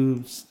 did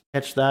you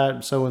catch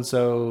that?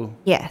 So-and-so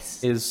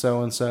yes, is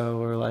so-and-so.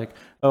 Or like,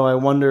 oh, I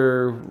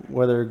wonder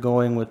where they're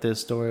going with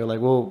this story. Like,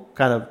 we'll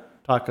kind of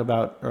talk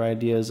about our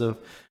ideas of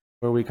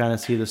where we kind of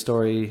see the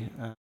story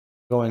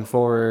going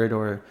forward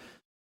or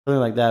something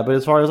like that. But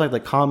as far as like the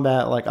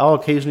combat, like I'll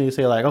occasionally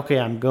say like, okay,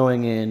 I'm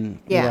going in,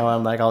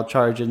 I'm like, I'll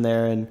charge in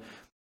there and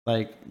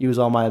like use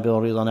all my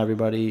abilities on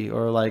everybody,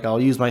 or like I'll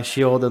use my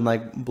shield and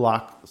like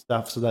block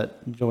stuff so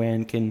that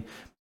Joanne can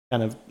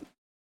kind of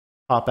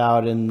pop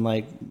out and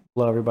like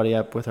blow everybody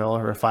up with all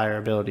her fire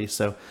abilities.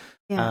 So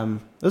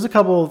there's a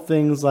couple of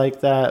things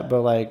like that,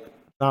 but like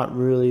not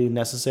really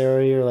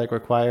necessary or like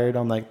required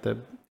on like the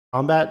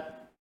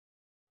combat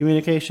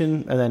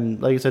communication. And then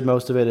like you said,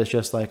 most of it is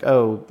just like,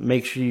 oh,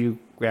 make sure you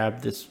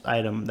grab this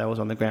item that was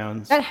on the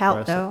ground. That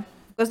helped though,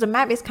 because the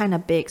map is kind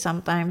of big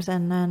sometimes,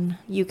 and then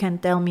you can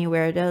tell me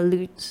where the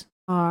loots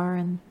are.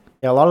 And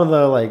yeah, a lot of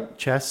the like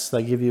chests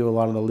that give you a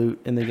lot of the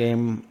loot in the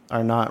game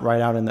are not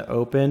right out in the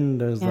open.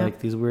 There's like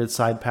these weird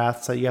side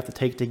paths that you have to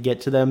take to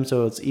get to them,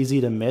 so it's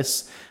easy to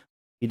miss.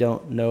 You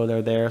don't know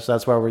they're there, so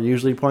that's why we're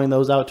usually pointing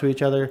those out to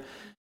each other.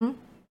 Mm-hmm.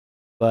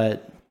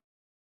 But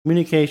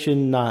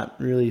communication, not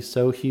really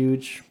so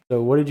huge.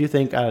 So what did you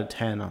think out of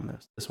 10 on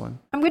this one?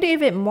 I'm going to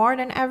give it more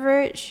than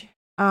average,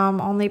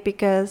 only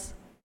because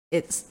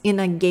it's in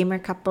a gamer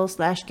couple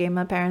 /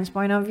 gamer parents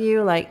point of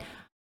view. Like,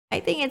 I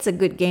think it's a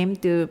good game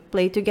to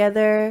play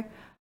together.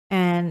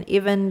 And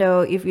even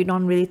though if you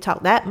don't really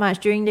talk that much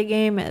during the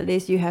game, at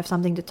least you have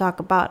something to talk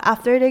about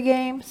after the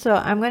game. So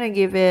I'm going to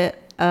give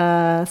it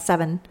a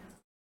 7.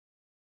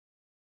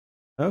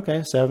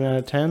 Okay, 7 out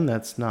of 10.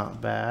 That's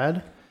not bad.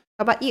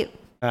 How about you?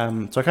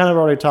 So I kind of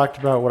already talked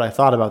about what I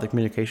thought about the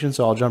communication,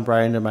 so I'll jump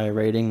right into my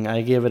rating.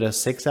 I give it a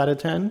 6 out of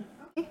 10.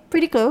 Okay,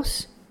 pretty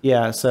close.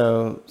 Yeah,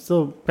 so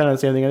still kind of the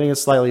same thing. I think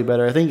it's slightly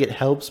better. I think it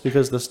helps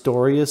because the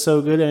story is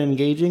so good and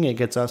engaging. It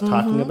gets us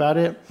talking Mm-hmm. about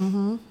it.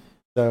 Mm-hmm.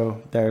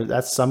 So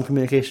that's some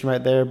communication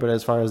right there. But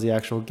as far as the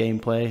actual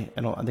gameplay,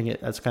 I think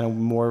that's kind of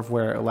more of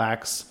where it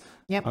lacks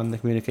Yep. on the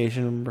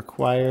communication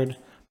required.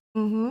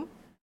 Mm-hmm.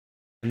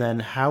 And then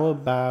how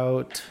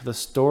about the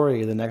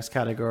story, the next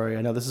category?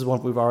 I know this is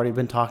one we've already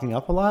been talking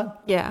up a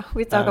lot. Yeah,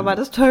 we talk about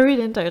Um, the story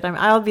the entire time.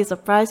 I'll be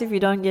surprised if you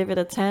don't give it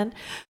a 10,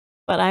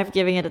 but I'm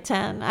giving it a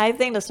 10. I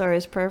think the story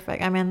is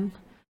perfect. I mean,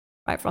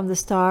 right from the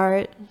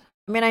start.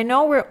 I mean, I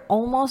know we're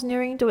almost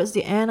nearing towards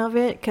the end of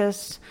it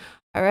because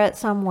I read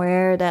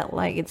somewhere that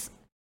like it's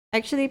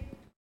actually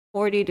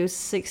 40 to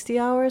 60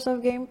 hours of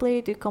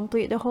gameplay to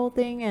complete the whole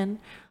thing. And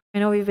I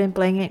know we've been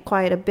playing it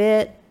quite a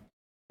bit,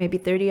 maybe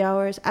 30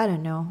 hours. I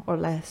don't know, or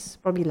less,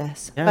 probably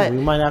less. yeah, But we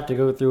might have to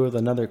go through with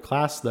another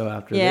class though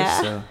after this.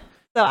 yeah. So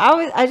So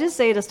I just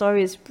say the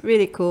story is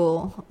really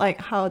cool, like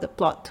how the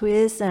plot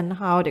twists and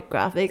how the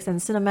graphics and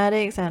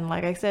cinematics and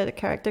like I said, the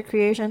character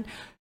creation.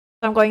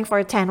 So I'm going for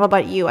a 10. What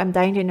about you? I'm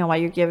dying to know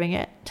what you're giving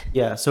it.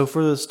 yeah, so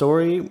for the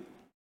story,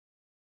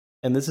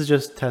 and this is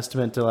just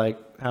testament to like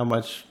how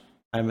much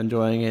I'm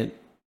enjoying it.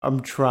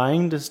 I'm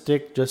trying to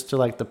stick just to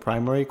like the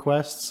primary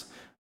quests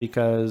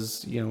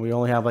because we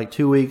only have like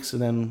 2 weeks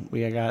and then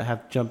we gotta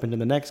have to jump into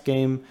the next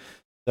game.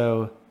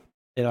 So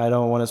I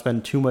don't want to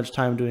spend too much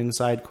time doing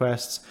side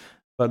quests.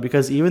 But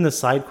because even the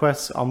side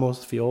quests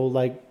almost feel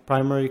like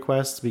primary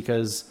quests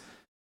because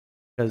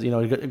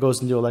it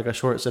goes into like a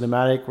short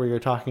cinematic where you're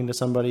talking to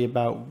somebody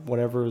about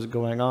whatever is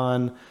going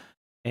on,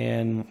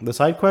 and the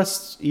side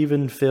quests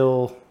even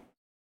feel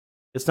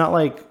it's not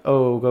like,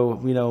 oh,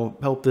 go,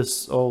 help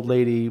this old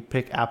lady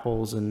pick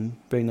apples and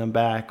bring them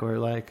back, or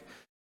like,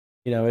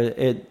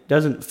 it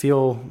doesn't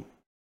feel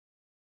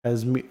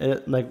as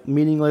like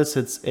meaningless.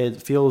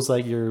 It feels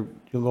like you're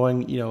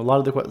going, a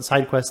lot of the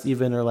side quests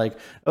even are like,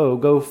 oh,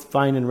 go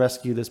find and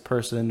rescue this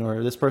person,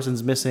 or this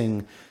person's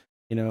missing,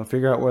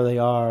 figure out where they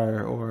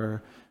are,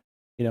 or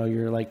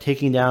you're like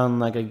taking down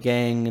like a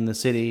gang in the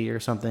city or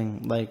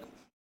something. Like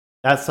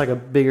that's like a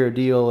bigger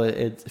deal.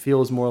 It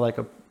feels more like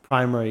a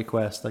primary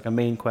quest, like a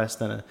main quest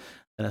than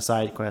a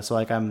side quest. So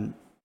like I'm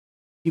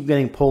keep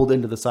getting pulled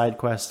into the side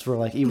quests for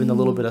like even a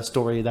little bit of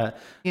story Yeah.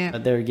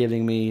 that they're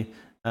giving me,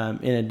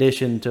 in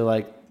addition to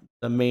like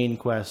the main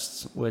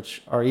quests,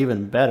 which are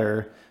even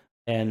better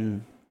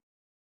and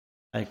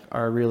like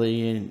are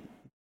really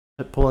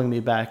pulling me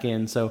back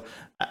in. So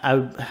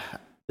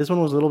this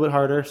one was a little bit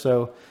harder.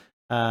 So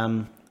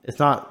it's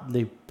not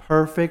the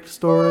perfect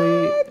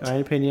story, in my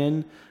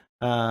opinion.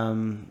 I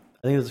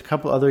think there's a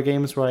couple other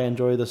games where I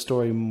enjoy the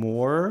story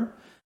more,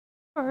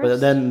 Of but course.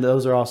 then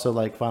those are also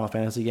like Final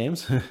Fantasy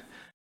games.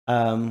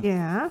 um,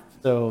 Yeah.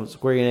 so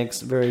Square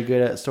Enix very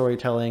good at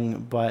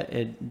storytelling, but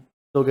it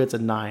still gets a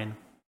 9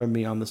 from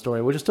me on the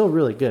story, which is still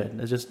really good.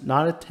 It's just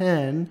not a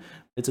 10;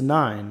 it's a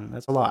 9.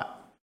 That's a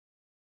lot.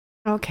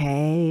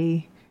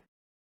 Okay.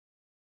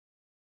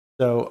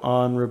 So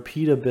on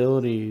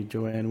repeatability,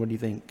 Joanne, what do you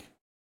think?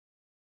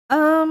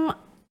 Um,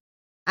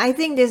 I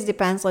think this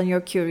depends on your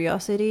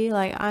curiosity.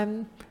 Like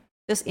I'm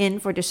just in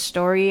for the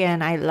story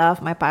and I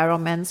love my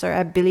pyromancer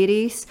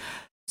abilities.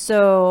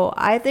 So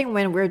I think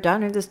when we're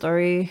done with the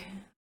story,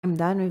 I'm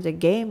done with the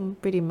game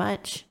pretty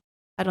much.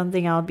 I don't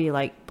think I'll be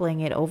like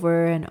playing it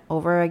over and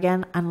over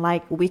again,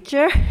 unlike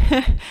Witcher.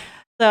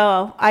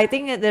 So I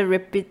think that the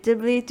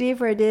repeatability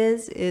for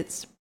this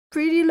it's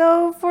pretty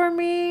low for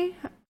me.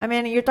 I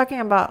mean, you're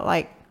talking about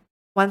like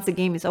once the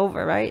game is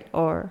over, right?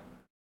 Or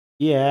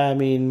Yeah, I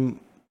mean,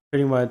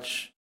 pretty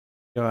much,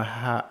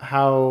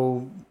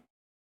 how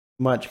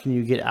much can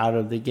you get out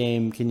of the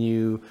game? Can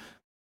you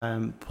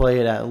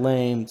play it at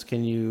length?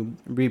 Can you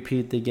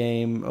repeat the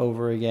game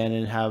over again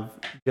and have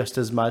just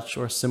as much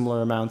or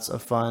similar amounts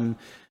of fun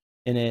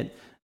in it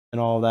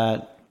and all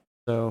that?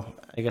 So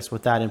I guess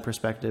with that in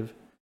perspective,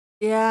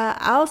 yeah,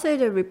 I'll say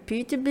the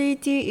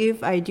repeatability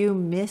if I do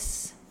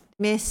miss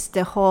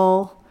the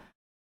whole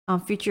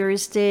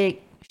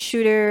futuristic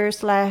shooter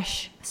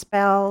slash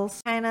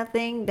spells kind of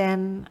thing,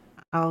 then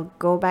I'll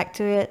go back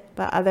to it.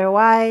 But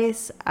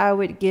otherwise, I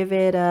would give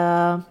it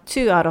a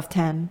 2 out of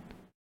 10.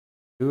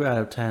 2 out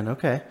of 10.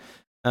 Okay.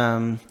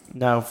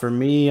 Now for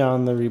me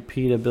on the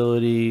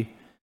repeatability,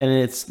 and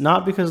it's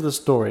not because of the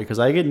story, because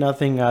I get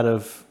nothing out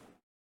of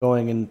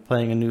going and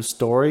playing a new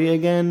story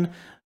again,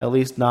 at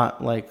least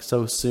not like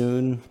so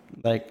soon.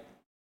 Like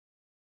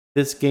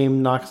this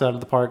game knocks out of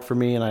the park for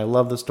me and I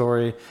love the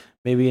story.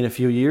 Maybe in a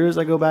few years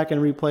I go back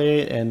and replay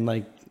it and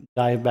like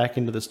dive back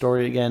into the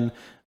story again,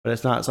 but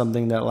it's not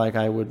something that like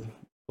I would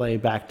play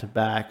back to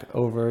back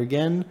over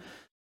again.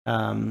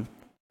 Um,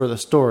 for the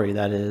story,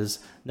 that is.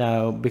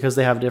 Now, because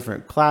they have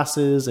different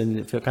classes and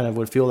it kind of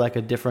would feel like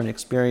a different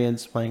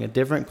experience playing a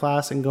different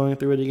class and going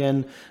through it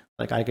again,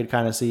 like I could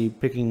kind of see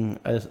picking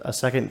a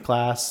second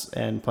class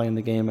and playing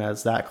the game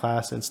as that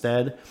class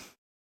instead.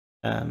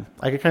 I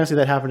could kind of see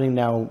that happening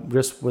now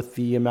just with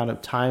the amount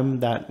of time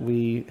that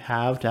we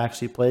have to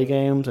actually play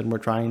games, and we're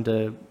trying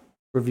to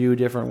review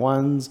different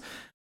ones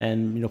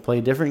and play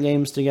different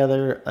games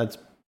together. That's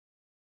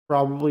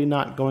probably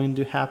not going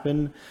to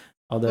happen.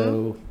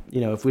 Although,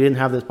 Mm. if we didn't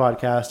have this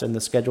podcast and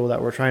the schedule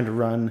that we're trying to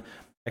run,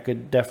 I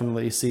could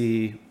definitely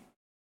see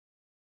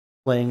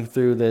playing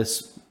through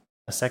this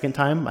a second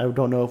time. I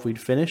don't know if we'd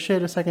finish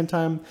it a second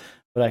time,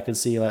 but I could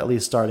see at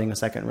least starting a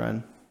second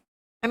run.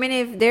 I mean,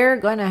 if they're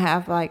gonna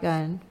have like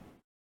an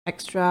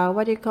extra,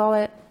 what do you call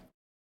it?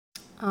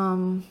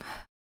 Um,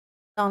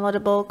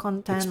 Downloadable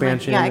content,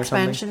 Expansion like, or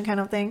expansion kind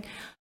of thing.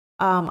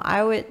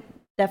 I would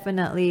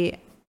definitely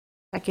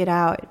check it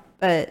out,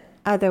 but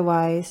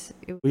otherwise,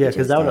 it would Well, yeah, be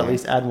because just that would at there.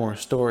 least add more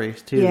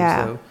stories too.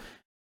 Yeah. So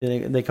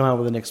they come out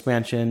with an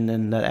expansion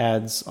and that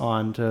adds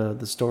on to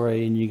the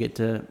story, and you get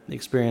to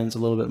experience a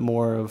little bit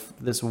more of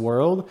this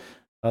world.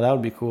 That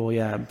would be cool.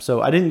 Yeah.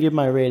 So I didn't give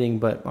my rating,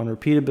 but on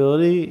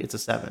repeatability, it's a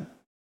 7.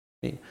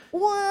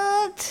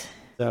 What?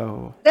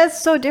 So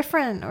That's so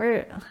different,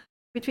 or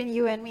between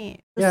you and me.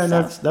 yeah, and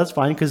that's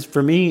fine because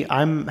for me,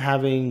 I'm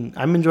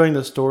enjoying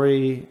the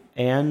story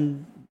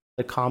and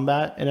the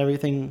combat and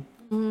everything.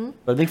 Mhm.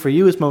 But I think for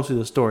you, it's mostly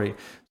the story.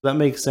 So that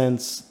makes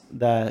sense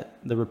that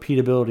the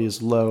repeatability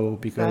is low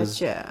because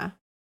Gotcha.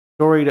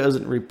 story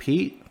doesn't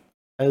repeat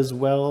as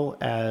well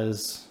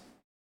as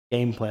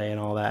gameplay and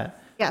all that.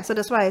 Yeah, so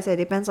that's why I said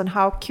it depends on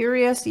how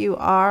curious you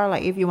are.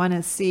 Like if you want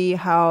to see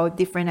how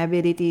different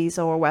abilities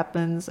or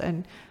weapons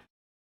and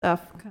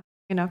stuff,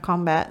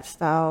 combat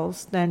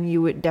styles, then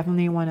you would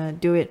definitely want to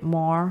do it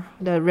more.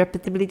 The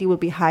repeatability will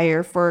be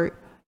higher for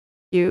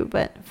you,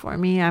 but for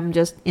me, I'm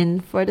just in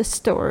for the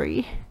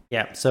story.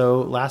 Yeah.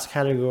 So last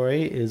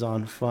category is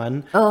on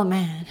fun. Oh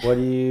man. What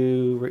are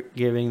you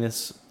giving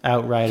this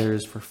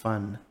Outriders for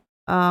fun?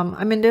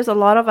 I mean, there's a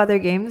lot of other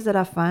games that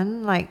are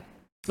fun, like,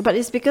 but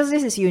it's because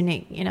this is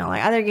unique.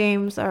 Like other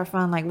games are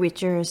fun, like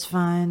Witcher is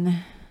fun.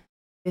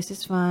 This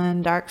is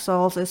fun. Dark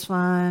Souls is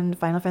fun.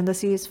 Final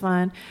Fantasy is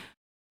fun.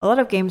 A lot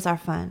of games are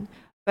fun,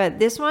 but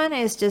this one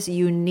is just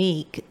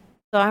unique.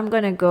 So I'm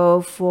gonna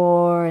go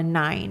for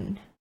 9.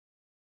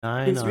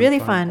 9. It's on really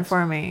fun for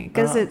That's me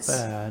because not it's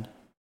bad.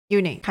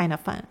 unique, kind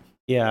of fun.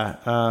 Yeah.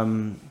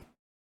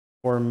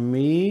 For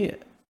me,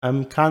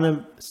 I'm kind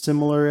of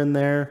similar in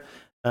there.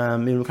 We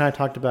kind of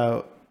talked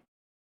about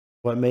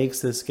what makes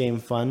this game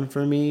fun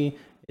for me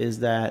is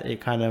that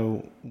it kind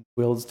of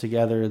builds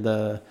together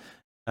the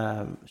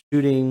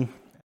shooting,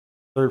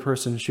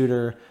 third-person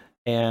shooter,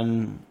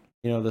 and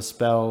the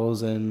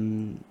spells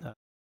and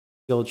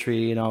skill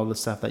tree and all the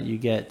stuff that you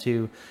get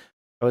too.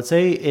 I would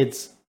say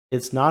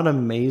it's not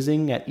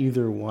amazing at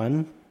either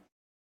one,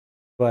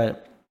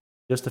 but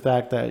just the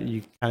fact that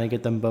you kind of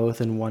get them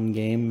both in one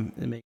game,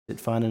 it makes it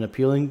fun and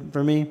appealing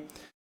for me.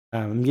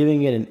 I'm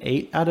giving it an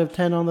 8 out of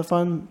 10 on the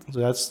fun, so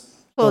that's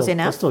Close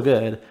enough. That's still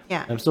good.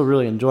 Yeah. I'm still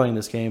really enjoying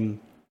this game.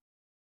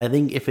 I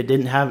think if it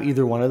didn't have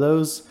either one of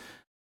those,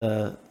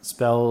 the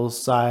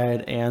spells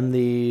side and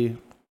the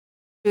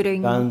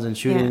Shooting. guns and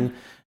shooting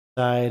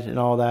side and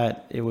all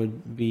that, it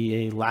would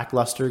be a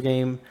lackluster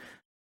game.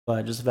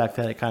 But just the fact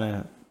that it kind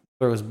of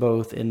throws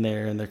both in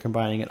there and they're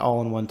combining it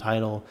all in one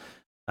title,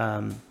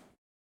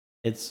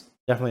 it's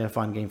definitely a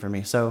fun game for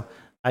me. So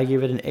I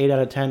give it an 8 out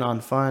of 10 on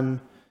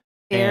fun.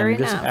 Fair and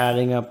just enough.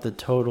 adding up the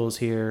totals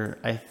here,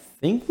 I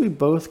think we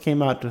both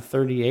came out to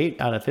 38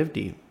 out of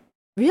 50.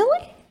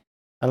 Really?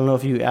 I don't know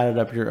if you added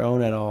up your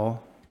own at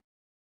all.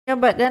 Yeah,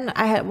 but then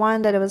I had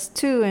one that it was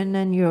 2, and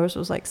then yours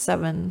was like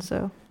 7.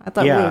 So I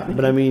thought. Yeah,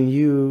 but I mean,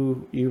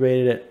 you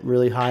rated it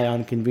really high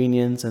on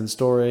convenience and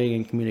story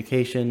and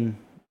communication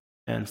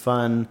and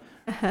fun,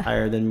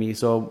 higher than me.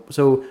 So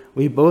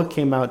we both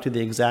came out to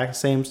the exact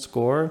same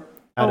score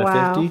out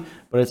of 50.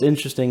 But it's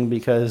interesting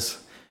because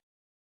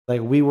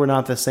like we were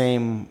not the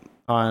same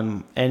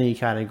on any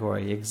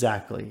category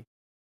exactly,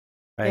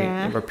 right?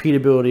 Yeah.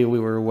 Repeatability, we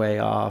were way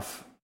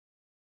off.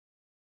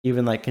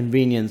 Even like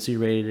convenience, you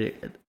rated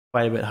it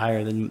quite a bit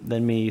higher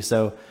than me.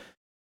 So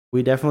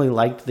we definitely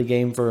liked the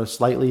game for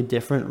slightly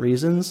different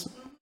reasons,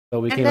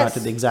 but we came out to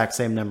the exact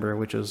same number,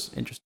 which was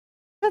interesting.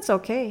 That's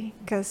okay,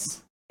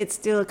 because it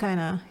still kind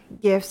of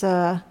gives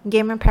a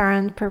gamer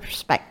parent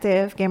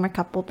perspective, gamer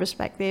couple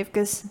perspective,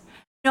 because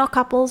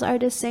couples are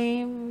the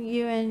same.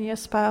 You and your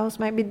spouse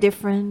might be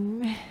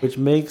different. Which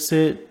makes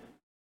it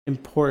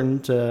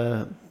important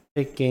to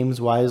pick games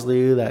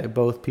wisely that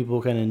both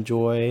people can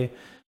enjoy.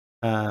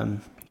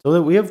 So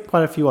that we have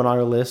quite a few on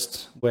our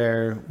list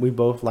where we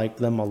both like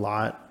them a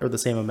lot or the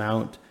same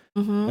amount.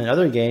 Mm-hmm. And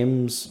other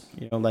games,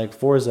 like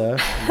Forza,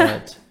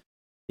 that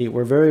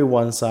were very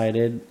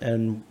one-sided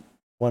and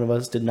one of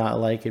us did not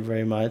like it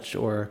very much.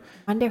 Or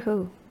Wonder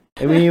who?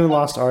 I mean, even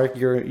Lost Ark,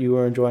 you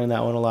were enjoying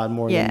that one a lot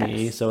more Yes. than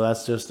me. So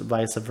that's just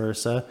vice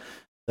versa.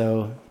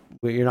 So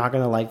you're not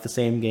going to like the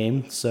same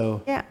game.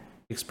 So Yeah.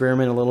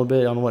 experiment a little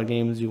bit on what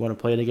games you want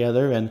to play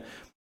together. And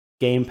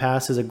Game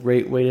Pass is a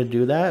great way to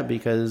do that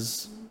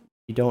because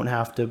you don't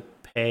have to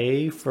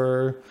pay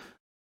for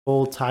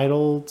full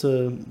title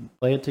to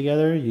play it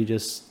together. You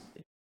just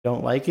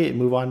don't like it,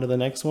 move on to the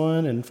next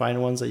one and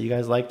find ones that you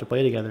guys like to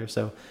play together.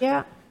 So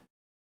Yeah.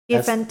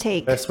 Give and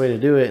take. Best way to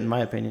do it, in my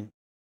opinion.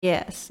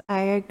 Yes,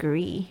 I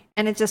agree.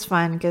 And it's just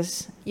fun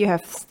because you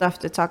have stuff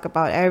to talk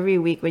about every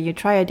week when you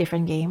try a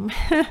different game.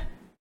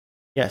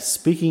 Yes,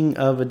 speaking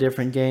of a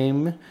different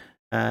game,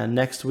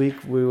 next week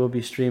we will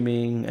be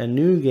streaming a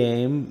new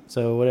game.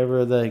 So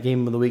whatever the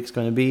game of the week is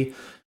going to be,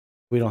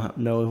 we don't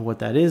know what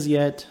that is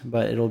yet,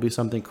 but it'll be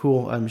something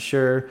cool, I'm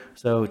sure.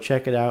 So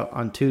check it out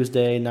on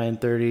Tuesday,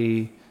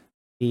 9:30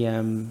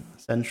 p.m.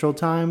 Central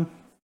Time.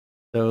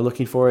 So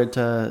looking forward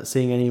to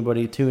seeing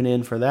anybody tune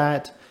in for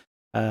that.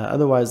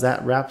 Otherwise,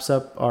 that wraps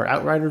up our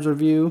Outriders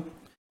review.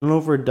 I don't know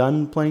if we're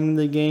done playing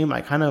the game.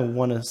 I kind of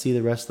want to see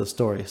the rest of the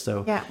story.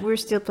 So Yeah, we're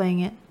still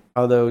playing it.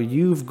 although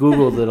you've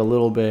Googled it a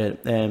little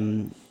bit,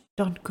 and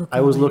Don't Google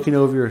I was it. looking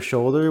over your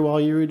shoulder while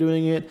you were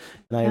doing it,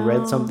 and I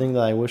read No. something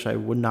that I wish I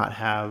would not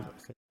have.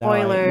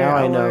 Spoiler now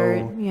I alert.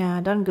 know Yeah,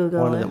 don't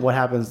Google one it. of what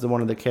happens to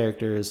one of the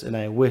characters, and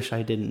I wish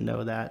I didn't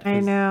know that. I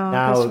know,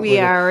 Now because we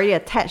are already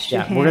attached to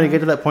yeah, him. we're gonna get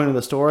to that point of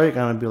the story. I'm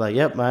gonna be like,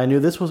 "Yep, I knew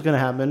this was gonna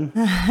happen.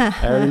 I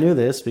already knew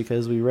this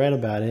because we read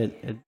about it."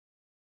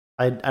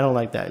 I don't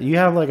like that. You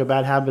have like a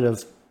bad habit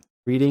of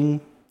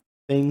reading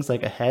things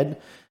like ahead,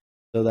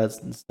 so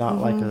it's not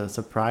like a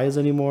surprise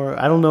anymore.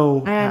 I don't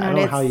know. I don't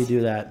know, how you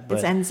do that. But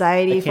It's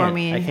anxiety I for can't-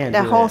 me. I can't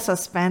The do whole it.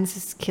 suspense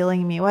is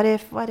killing me. What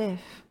if?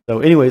 So,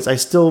 anyways, I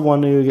still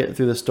want to get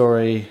through the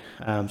story.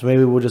 So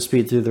maybe we'll just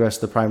speed through the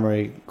rest of the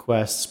primary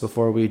quests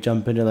before we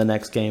jump into the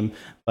next game.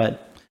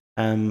 But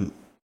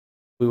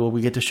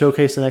we get to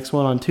showcase the next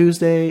one on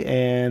Tuesday,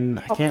 and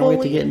I can't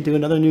wait to get into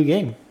another new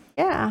game.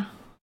 Yeah.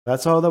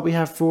 That's all that we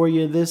have for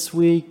you this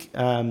week.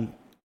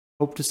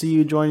 Hope to see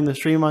you joining the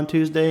stream on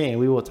Tuesday, and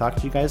we will talk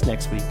to you guys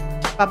next week.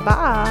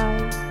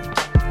 Bye-bye.